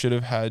that they should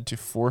have had to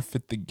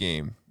forfeit the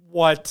game.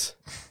 What?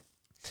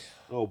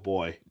 Oh,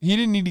 boy. He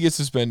didn't need to get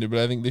suspended, but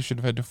I think they should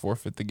have had to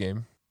forfeit the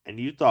game. And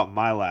you thought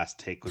my last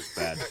take was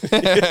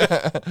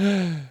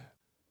bad.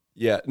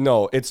 Yeah,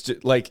 no, it's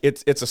just, like,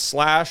 it's a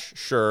slash,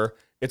 sure.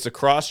 It's a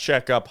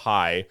cross-check up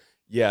high,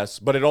 yes,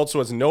 but it also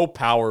has no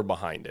power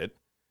behind it.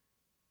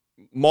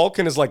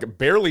 Malkin is, like,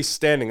 barely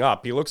standing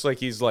up. He looks like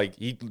he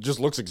just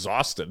looks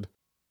exhausted.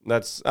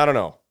 I don't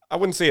know. I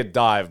wouldn't say a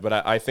dive,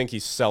 but I think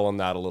he's selling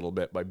that a little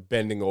bit by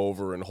bending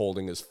over and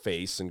holding his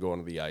face and going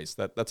to the ice.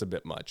 That's a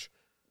bit much.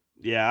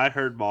 Yeah, I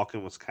heard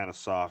Malkin was kind of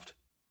soft.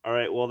 All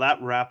right, well,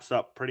 that wraps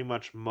up pretty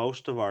much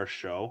most of our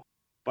show.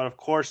 But of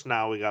course,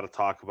 now we got to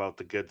talk about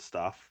the good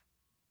stuff.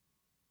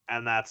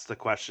 And that's the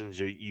questions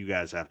you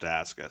guys have to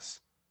ask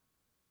us.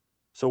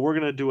 So we're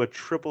going to do a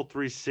triple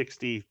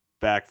 360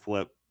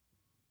 backflip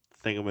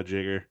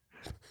thingamajigger.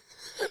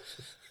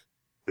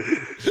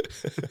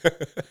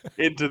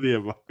 Into the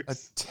emotions. A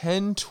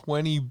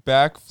 10-20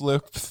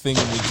 backflip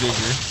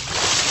thingamajigger.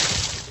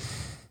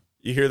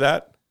 You hear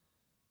that?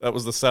 That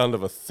was the sound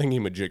of a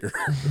thingy-majigger.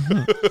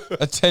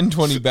 A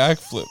 1020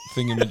 backflip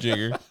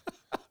thingamajigger.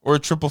 Or a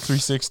triple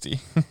 360.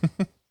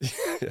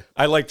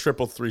 I like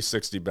triple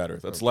 360 better.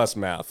 That's less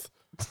math.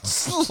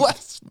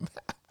 Less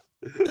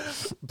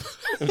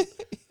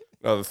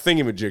No, the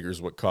thingy-majigger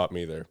is what caught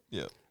me there.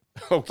 Yeah.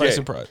 Okay. Price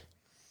and pride.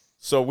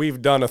 So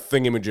we've done a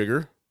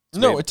thingy-majigger.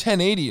 No, a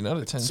 1080, not a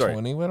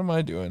 1020. What am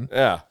I doing?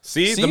 Yeah.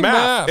 See the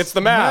math. It's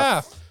the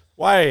math.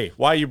 Why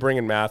are you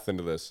bringing math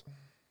into this?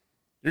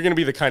 You're going to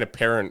be the kind of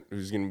parent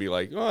who's going to be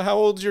like, oh, how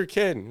old's your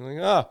kid? And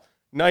you're like,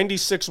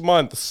 96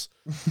 months.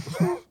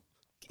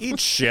 Eat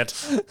shit.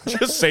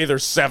 Just say they're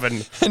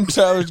 7. And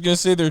Tyler's going to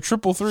say they're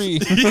triple 3.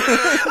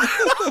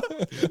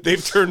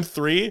 They've turned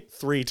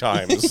 3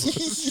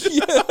 times.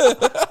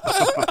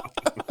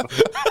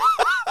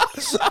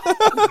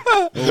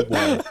 Oh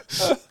boy.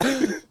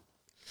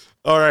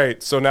 All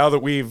right. So now that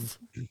we've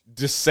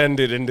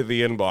descended into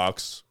the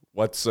inbox,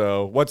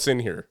 what's in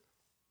here?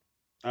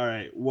 All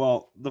right.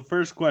 Well, the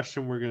first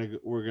question we're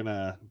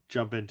gonna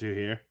jump into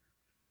here.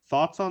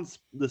 Thoughts on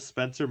the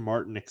Spencer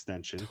Martin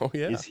extension? Oh,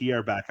 yeah. Is he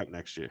our backup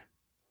next year?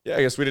 Yeah,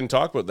 I guess we didn't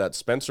talk about that.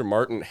 Spencer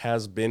Martin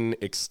has been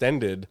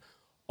extended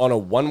on a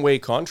one-way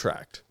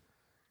contract,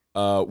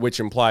 which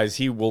implies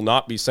he will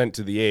not be sent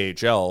to the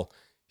AHL.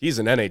 He's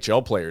an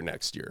NHL player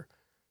next year.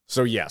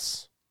 So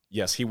yes,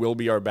 he will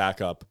be our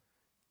backup.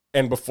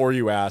 And before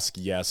you ask,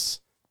 yes,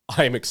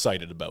 I'm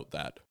excited about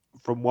that.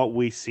 From what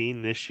we've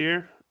seen this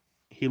year,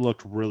 he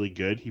looked really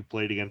good. He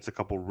played against a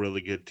couple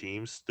really good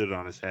teams, stood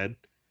on his head.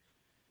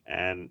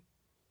 And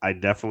I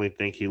definitely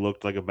think he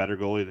looked like a better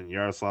goalie than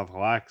Yaroslav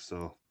Halak.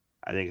 So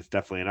I think it's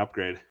definitely an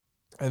upgrade.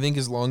 I think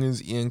as long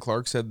as Ian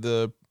Clark's had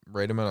the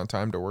right amount of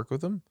time to work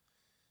with him,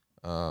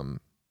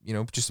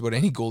 just about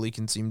any goalie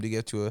can seem to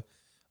get to a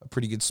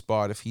pretty good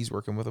spot if he's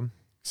working with him.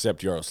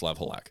 Except Yaroslav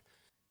Halak.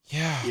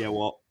 Yeah. Yeah,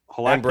 well,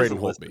 Halak And Braden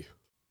Holtby.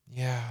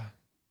 Yeah.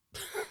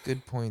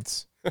 Good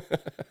points.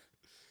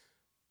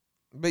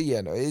 But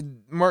yeah, no,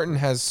 Martin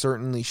has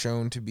certainly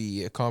shown to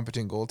be a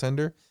competent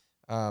goaltender.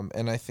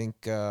 And I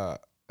think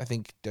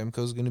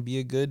Demko's going to be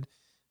a good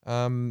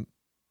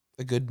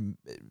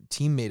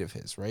teammate of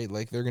his, right?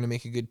 Like they're going to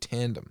make a good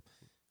tandem.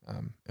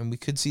 And we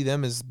could see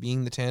them as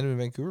being the tandem in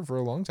Vancouver for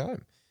a long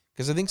time.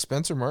 Because I think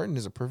Spencer Martin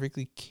is a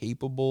perfectly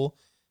capable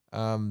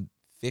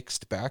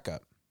fixed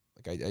backup.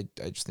 Like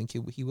I just think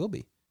he will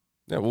be.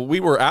 Yeah, well, we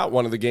were at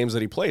one of the games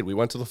that he played. We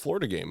went to the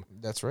Florida game.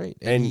 That's right.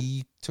 And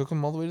he took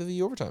them all the way to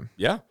the overtime.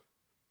 Yeah.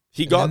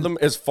 He got them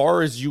as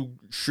far as you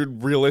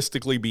should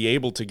realistically be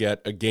able to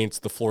get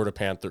against the Florida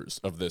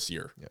Panthers of this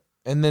year. Yeah.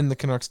 And then the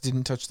Canucks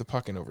didn't touch the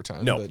puck in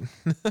overtime. No.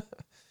 But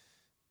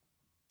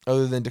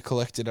other than to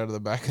collect it out of the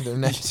back of their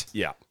net.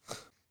 Yeah.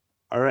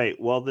 All right.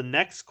 Well, the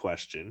next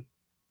question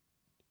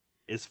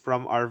is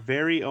from our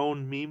very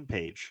own meme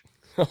page.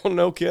 Oh,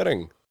 no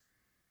kidding.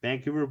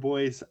 Vancouver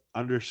Boys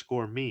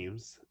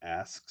 _memes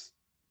asks,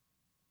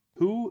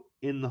 who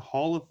in the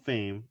Hall of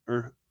Fame,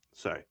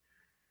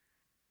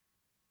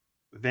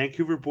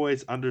 Vancouver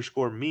Boys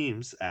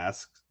 _memes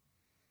asks,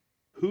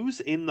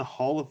 who's in the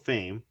Hall of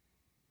Fame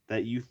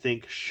that you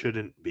think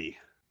shouldn't be?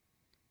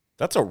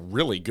 That's a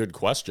really good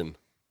question.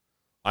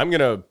 I'm going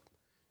to...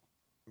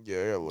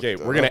 Yeah, okay,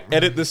 we're going to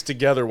edit this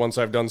together once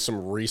I've done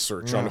some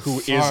research on who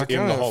is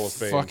in the Hall of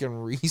Fame. Fucking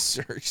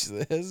research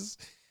this.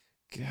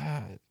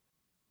 God.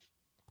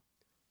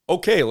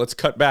 Okay, let's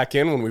cut back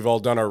in when we've all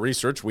done our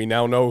research. We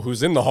now know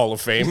who's in the Hall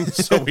of Fame,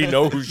 so we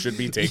know who should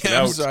be taken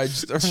out. I'm sorry,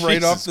 just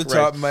right off the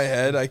top of my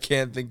head, I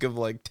can't think of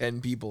like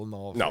 10 people in the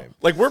Hall of Fame.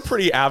 Like we're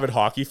pretty avid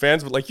hockey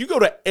fans, but like you go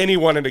to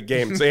anyone in a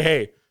game and say,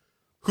 hey,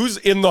 who's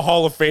in the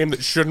Hall of Fame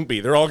that shouldn't be?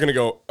 They're all going to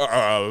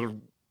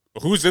go,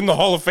 who's in the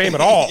Hall of Fame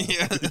at all?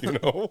 You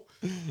know?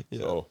 Yeah.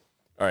 So,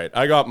 all right,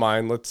 I got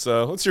mine. Let's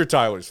hear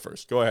Tyler's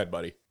first. Go ahead,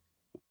 buddy.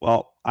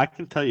 Well, I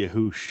can tell you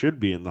who should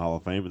be in the Hall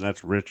of Fame, and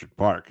that's Richaad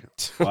Paak.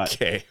 But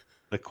okay.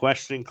 The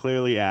question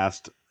clearly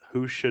asked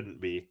who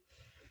shouldn't be.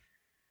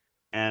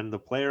 And the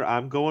player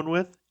I'm going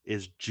with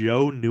is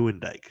Joe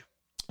Nieuwendyk.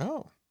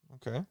 Oh,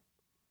 okay.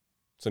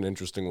 It's an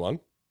interesting one.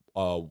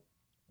 Why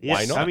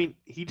Yes, not? I mean,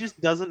 he just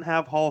doesn't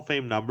have Hall of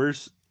Fame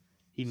numbers.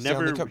 He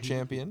Stanley Cup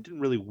champion.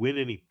 Didn't really win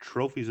any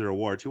trophies or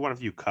awards. He won a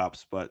few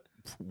cups, but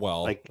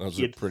those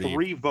he are had pretty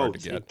 3 hard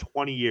votes to in get.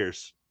 20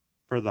 years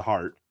for the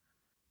Hart.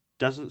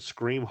 Doesn't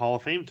scream Hall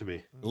of Fame to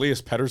me.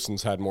 Elias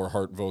Pettersson's had more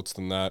Hart votes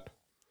than that.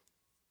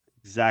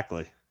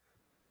 Exactly.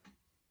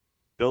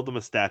 Build him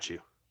a statue.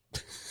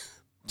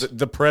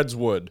 The Preds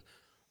would.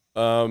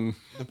 The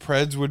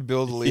Preds would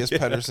build Elias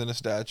Pettersson a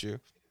statue.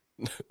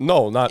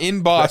 No, not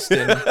in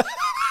Boston.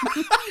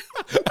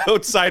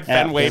 Outside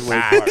Fenway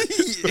Park.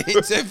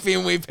 It's at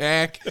Fenway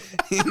Park.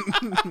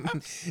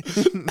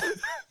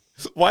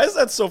 Why is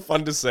that so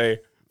fun to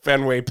say?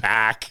 Fenway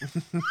Park.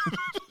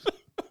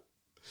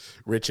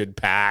 Richaad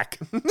Paak.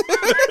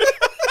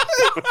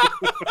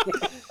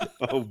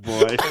 Oh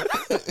boy.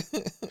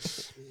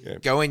 Okay.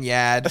 Going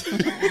Yad.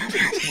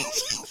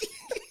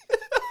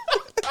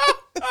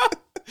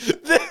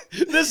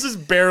 This is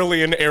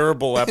barely an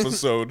arable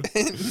episode.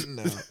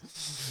 No.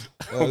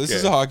 This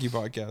is a hockey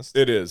podcast.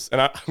 It is.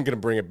 And I'm going to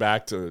bring it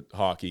back to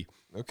hockey.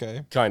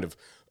 Okay. Kind of.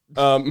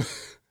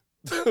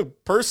 The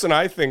person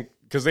I think,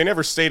 because they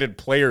never stated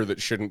player that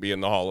shouldn't be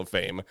in the Hall of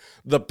Fame.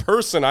 The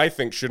person I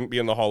think shouldn't be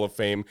in the Hall of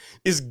Fame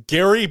is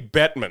Gary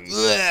Bettman,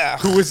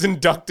 who was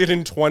inducted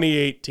in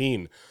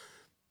 2018.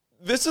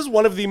 This is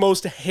one of the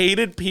most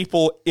hated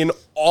people in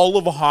all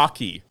of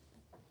hockey.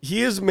 He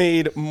has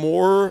made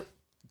more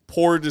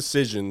poor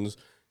decisions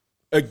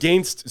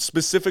against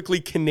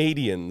specifically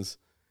Canadians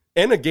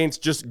and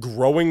against just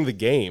growing the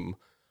game.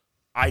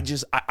 I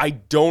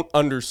don't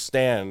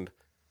understand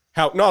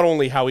how, not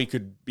only how he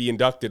could be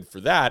inducted for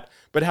that,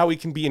 but how he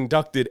can be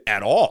inducted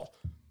at all.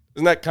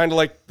 Isn't that kind of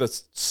like the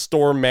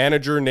store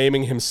manager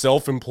naming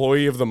himself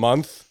employee of the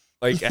month?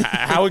 Like,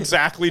 how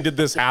exactly did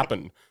this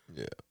happen?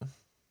 Yeah.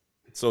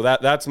 So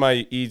that's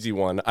my easy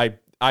one.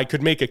 I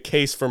could make a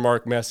case for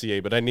Mark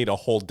Messier, but I need a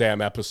whole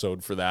damn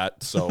episode for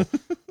that. So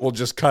we'll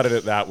just cut it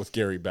at that with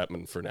Gary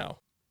Bettman for now.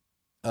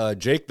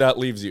 Jake, that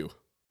leaves you.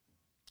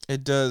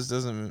 It does,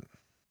 doesn't it?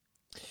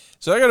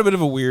 So I got a bit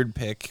of a weird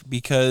pick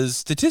because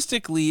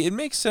statistically it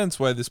makes sense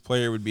why this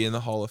player would be in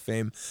the Hall of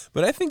Fame,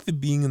 but I think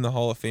that being in the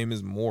Hall of Fame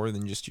is more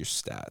than just your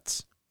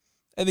stats.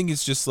 I think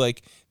it's just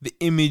like the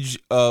image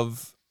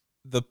of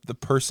the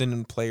person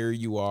and player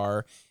you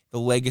are, the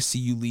legacy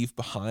you leave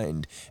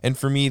behind. And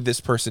for me, this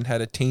person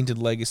had a tainted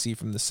legacy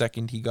from the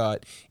second he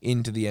got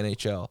into the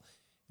NHL,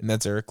 and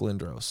that's Eric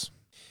Lindros.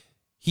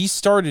 He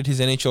started his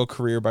NHL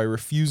career by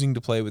refusing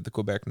to play with the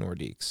Quebec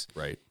Nordiques.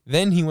 Right.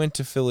 Then he went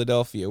to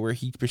Philadelphia, where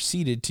he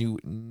proceeded to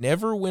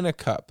never win a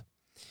cup.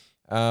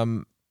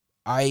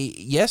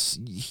 Yes,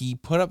 he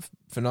put up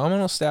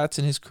phenomenal stats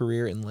in his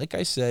career, and like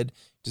I said,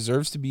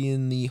 deserves to be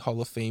in the Hall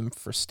of Fame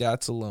for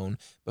stats alone.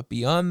 But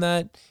beyond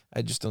that,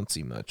 I just don't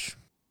see much.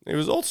 He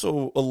was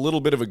also a little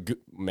bit of a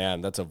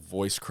man. That's a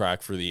voice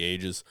crack for the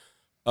ages.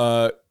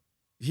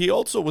 He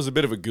also was a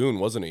bit of a goon,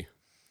 wasn't he?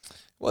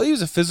 Well, he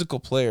was a physical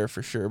player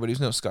for sure, but he's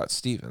no Scott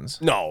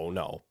Stevens.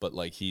 No, but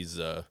like he's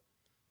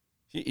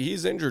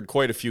injured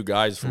quite a few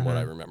guys from what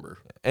I remember.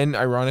 And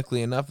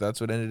ironically enough, that's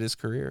what ended his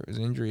career, was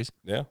injuries.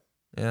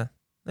 Yeah.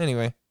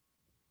 Anyway.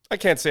 I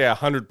can't say I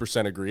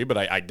 100% agree, but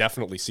I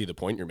definitely see the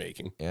point you're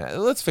making. Yeah,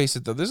 let's face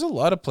it, though. There's a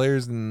lot of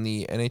players in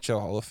the NHL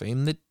Hall of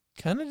Fame that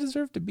kind of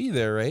deserve to be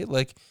there, right?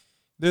 Like,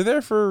 they're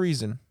there for a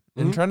reason.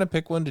 And trying to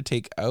pick one to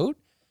take out,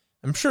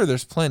 I'm sure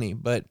there's plenty,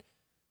 but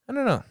I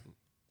don't know.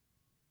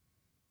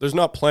 There's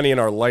not plenty in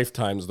our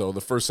lifetimes, though. The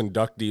first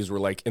inductees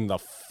were like in the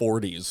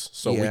 40s,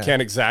 so we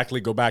can't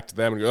exactly go back to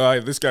them and go,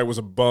 this guy was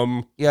a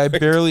bum. Yeah, I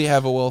barely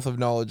have a wealth of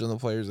knowledge on the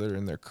players that are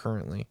in there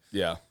currently.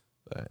 Yeah.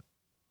 But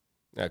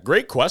yeah,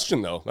 great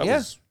question, though.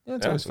 It's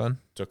always fun.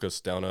 Took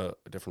us down a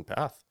different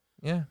path.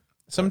 Yeah.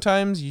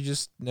 Sometimes you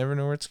just never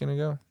know where it's going to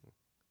go.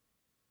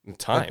 In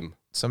time.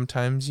 But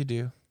sometimes you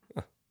do.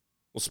 Well,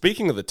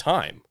 speaking of the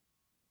time,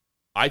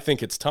 I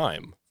think it's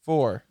time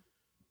for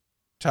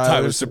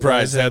Tyler's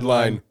Surprise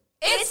Headline.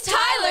 It's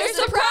Tyler's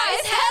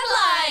Surprise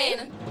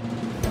Headline!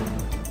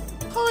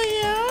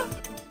 Oh,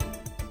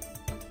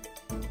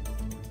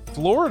 yeah?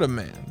 Florida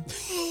man.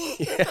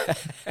 Yeah.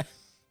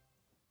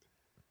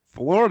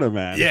 Florida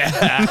man.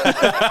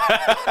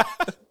 Yeah.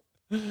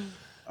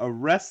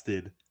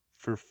 Arrested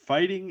for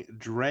fighting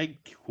drag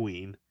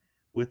queen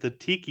with a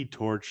tiki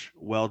torch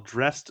while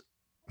dressed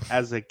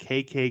as a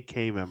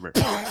KKK member.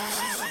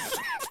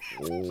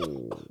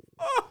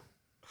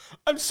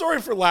 I'm sorry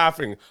for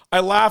laughing.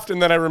 I laughed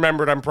and then I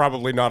remembered I'm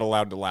probably not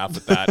allowed to laugh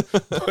at that.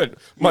 But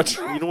much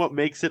You know what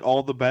makes it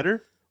all the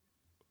better?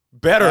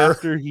 better.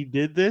 After he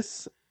did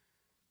this,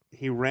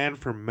 he ran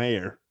for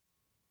mayor.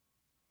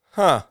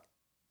 Huh.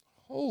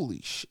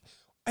 Holy shit.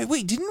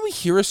 Wait, didn't we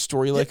hear a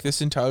story like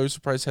this in Tyler's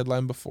Surprise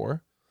Headline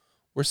before?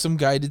 Where some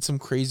guy did some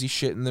crazy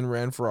shit and then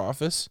ran for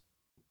office?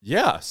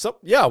 Yeah.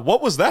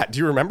 What was that? Do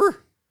you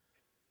remember?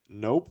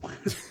 Nope.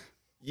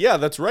 Yeah,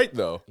 that's right,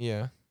 though.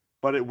 Yeah.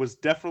 But it was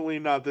definitely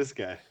not this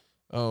guy.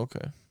 Oh,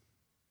 okay.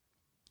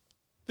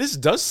 This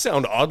does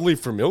sound oddly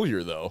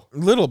familiar, though. A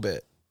little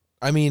bit.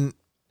 I mean,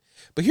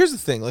 but here's the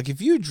thing. Like,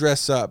 if you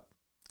dress up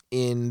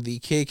in the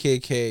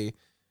KKK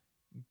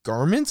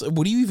garments,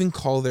 what do you even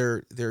call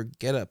their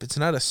getup? It's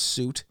not a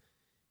suit.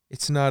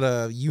 It's not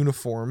a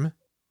uniform.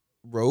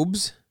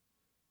 Robes?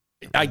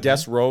 I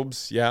guess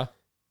robes, yeah.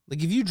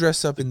 Like, if you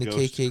dress up in the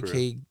Ghost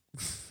KKK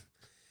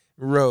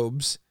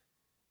robes,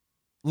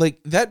 like,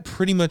 that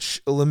pretty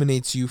much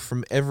eliminates you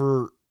from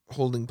ever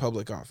holding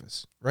public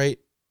office, right?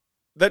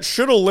 That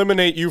should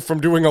eliminate you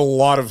from doing a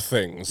lot of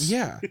things.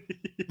 Yeah.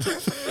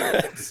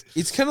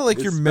 It's kind of like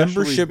your Especially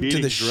membership to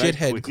beating the drag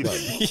shithead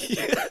queens.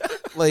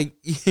 club. Like,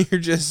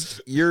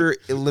 you're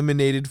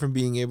eliminated from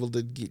being able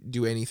to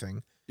do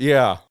anything.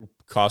 Yeah.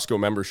 Costco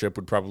membership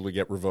would probably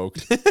get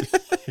revoked.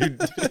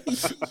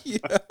 Yeah.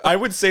 I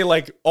would say,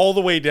 like, all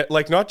the way down,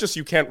 like, not just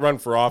you can't run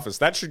for office.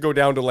 That should go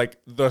down to, like,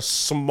 the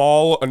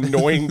small,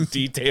 annoying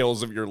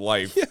details of your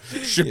life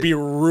should be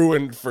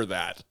ruined for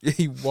that.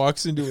 He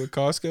walks into a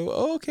Costco.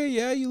 Oh, okay,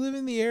 yeah, you live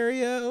in the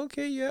area.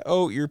 Okay, yeah.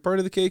 Oh, you're part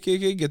of the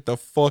KKK? Get the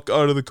fuck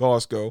out of the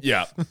Costco.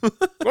 Yeah.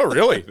 Oh,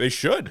 really? They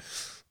should.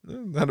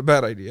 Not a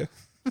bad idea.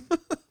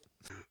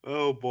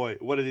 Oh boy,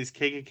 what do these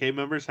KKK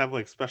members have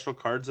like special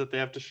cards that they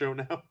have to show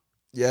now?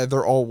 Yeah,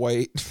 they're all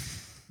white.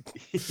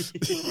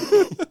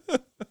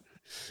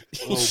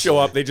 You show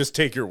up, they just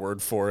take your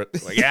word for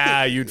it. Like,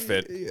 yeah, you'd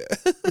fit. Yeah.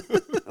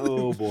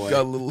 Oh boy.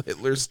 Got little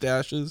Hitler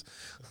stashes.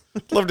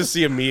 Love to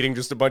see a meeting,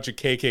 just a bunch of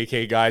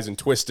KKK guys and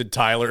Twisted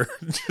Tyler.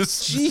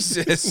 Just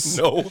Jesus.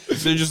 no,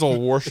 They're just all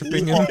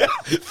worshiping him.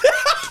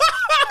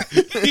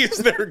 he's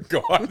their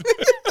god.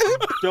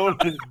 Do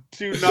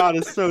not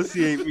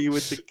associate me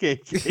with the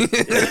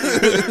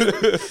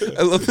KKK.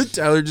 I love that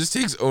Tyler just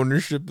takes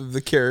ownership of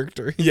the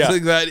character. He's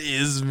like, that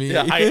is me.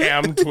 Yeah, I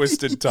am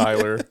Twisted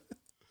Tyler.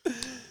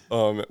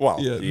 Well,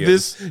 Yeah, he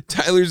is.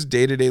 Tyler's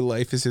day-to-day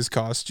life is his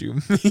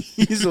costume.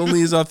 He's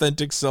only his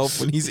authentic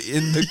self when he's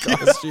in the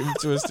costume,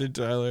 Twisted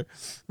Tyler.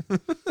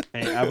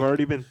 Hey, I've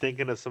already been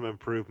thinking of some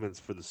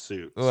improvements for the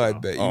suit. Oh, I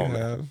bet you man.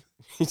 have.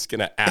 He's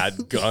gonna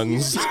add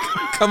guns.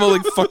 Come on,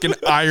 like fucking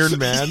Iron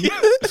Man.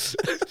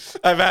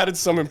 I've added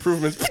some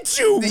improvements. Blast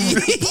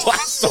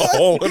a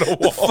hole in a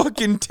wall.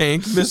 Fucking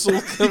tank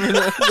missile coming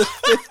out of the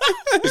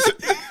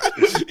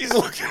He's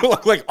looking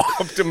like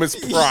Optimus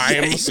Prime.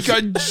 Yeah, he's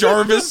got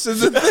Jarvis in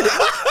the thing.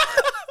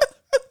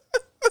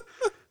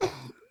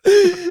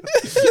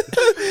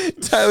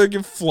 Tyler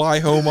can fly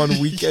home on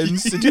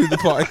weekends to do the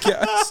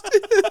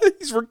podcast.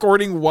 He's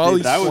recording while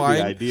he's that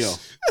flying. would be ideal.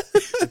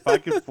 If I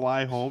could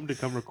fly home to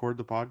come record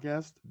the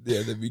podcast. Yeah,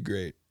 that'd be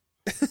great.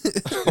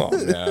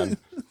 Oh man.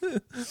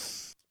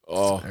 Oh,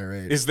 All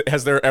right.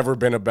 Has there ever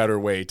been a better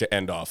way to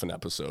end off an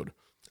episode?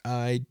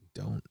 I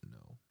don't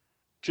know.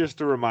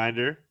 Just a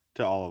reminder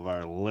to all of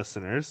our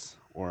listeners,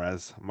 or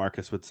as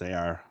Marcus would say,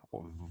 our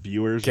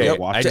viewers Okay, or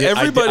watchers. To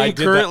everybody I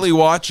did currently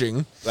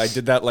watching. I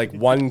did that like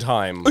one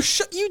time. Oh,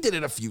 you did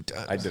it a few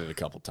times. I did it a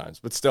couple times,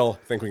 but still,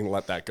 I think we can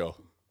let that go.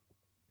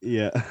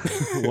 Yeah.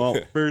 Well,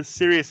 for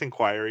serious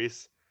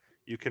inquiries,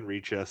 you can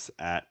reach us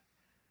at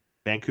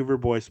Vancouver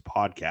Boys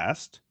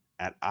Podcast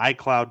at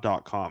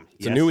iCloud.com.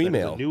 It's a new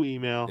email. A new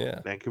email.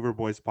 Yeah. Vancouver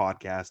Boys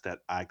Podcast at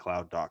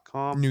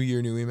iCloud.com. New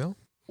year, new email.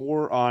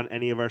 Or on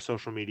any of our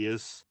social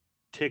medias,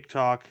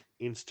 TikTok,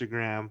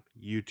 Instagram,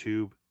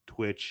 YouTube,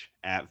 Twitch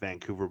at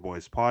Vancouver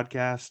Boys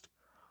Podcast,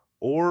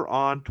 or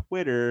on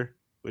Twitter,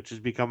 which has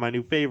become my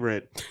new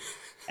favorite,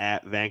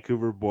 at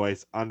Vancouver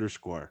Boys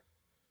 _.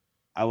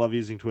 I love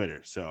using Twitter,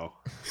 so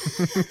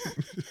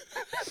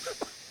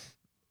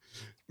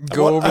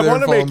Go over there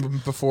and follow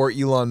him before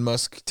Elon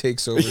Musk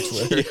takes over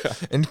Twitter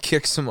and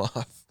kicks him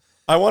off.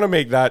 I want to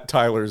make that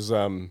Tyler's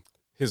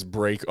his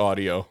break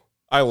audio.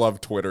 I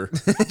love Twitter.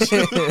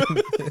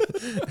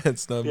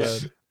 That's not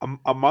bad.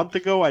 A month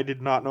ago, I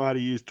did not know how to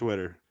use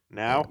Twitter.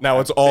 Now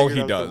it's I've all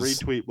figured he out the does.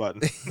 retweet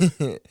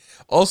button.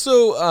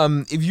 Also,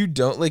 if you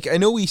don't like, I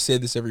know we say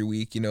this every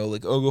week,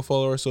 like, oh, go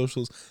follow our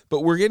socials, but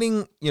we're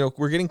getting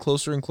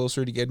closer and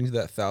closer to getting to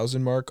that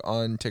 1,000 mark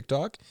on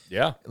TikTok.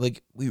 Yeah.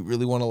 Like, we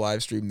really want to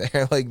live stream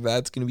there. Like,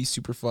 that's going to be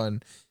super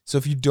fun. So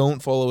if you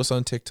don't follow us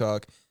on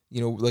TikTok,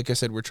 like I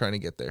said, we're trying to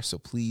get there. So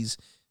please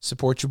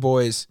support your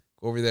boys.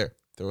 Go over there.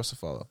 Throw us a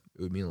follow.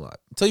 It would mean a lot.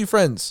 Tell your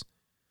friends.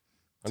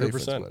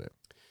 100%. About it.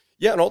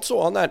 Yeah, and also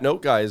on that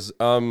note, guys,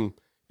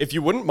 if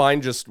you wouldn't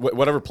mind just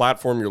whatever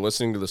platform you're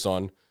listening to this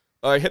on,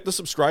 hit the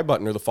subscribe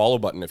button or the follow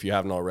button if you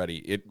haven't already.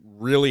 It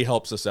really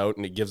helps us out,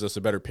 and it gives us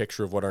a better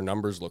picture of what our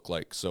numbers look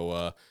like.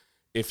 So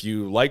if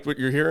you like what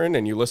you're hearing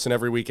and you listen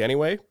every week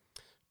anyway,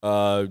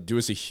 do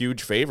us a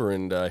huge favor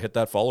and hit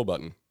that follow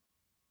button.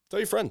 Tell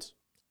your friends.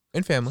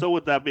 And family. So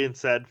with that being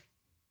said,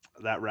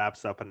 that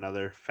wraps up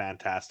another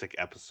fantastic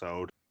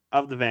episode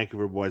of the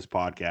Vancouver Boys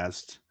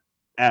Podcast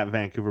at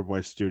Vancouver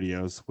Boys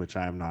Studios, which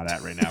I am not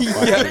at right now.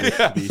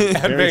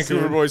 At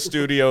Vancouver Boys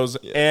Studios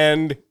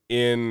and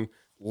in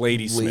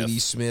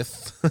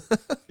Ladysmith.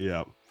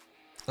 Yep.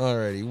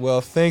 Alrighty.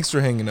 Well, thanks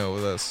for hanging out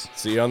with us.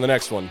 See you on the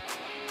next one.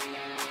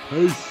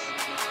 Peace.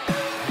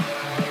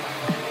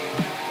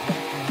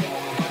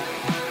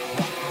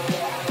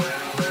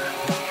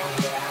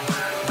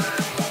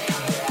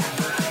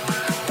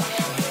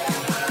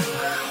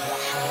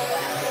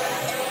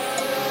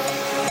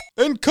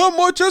 And come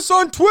watch us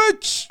on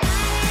Twitch!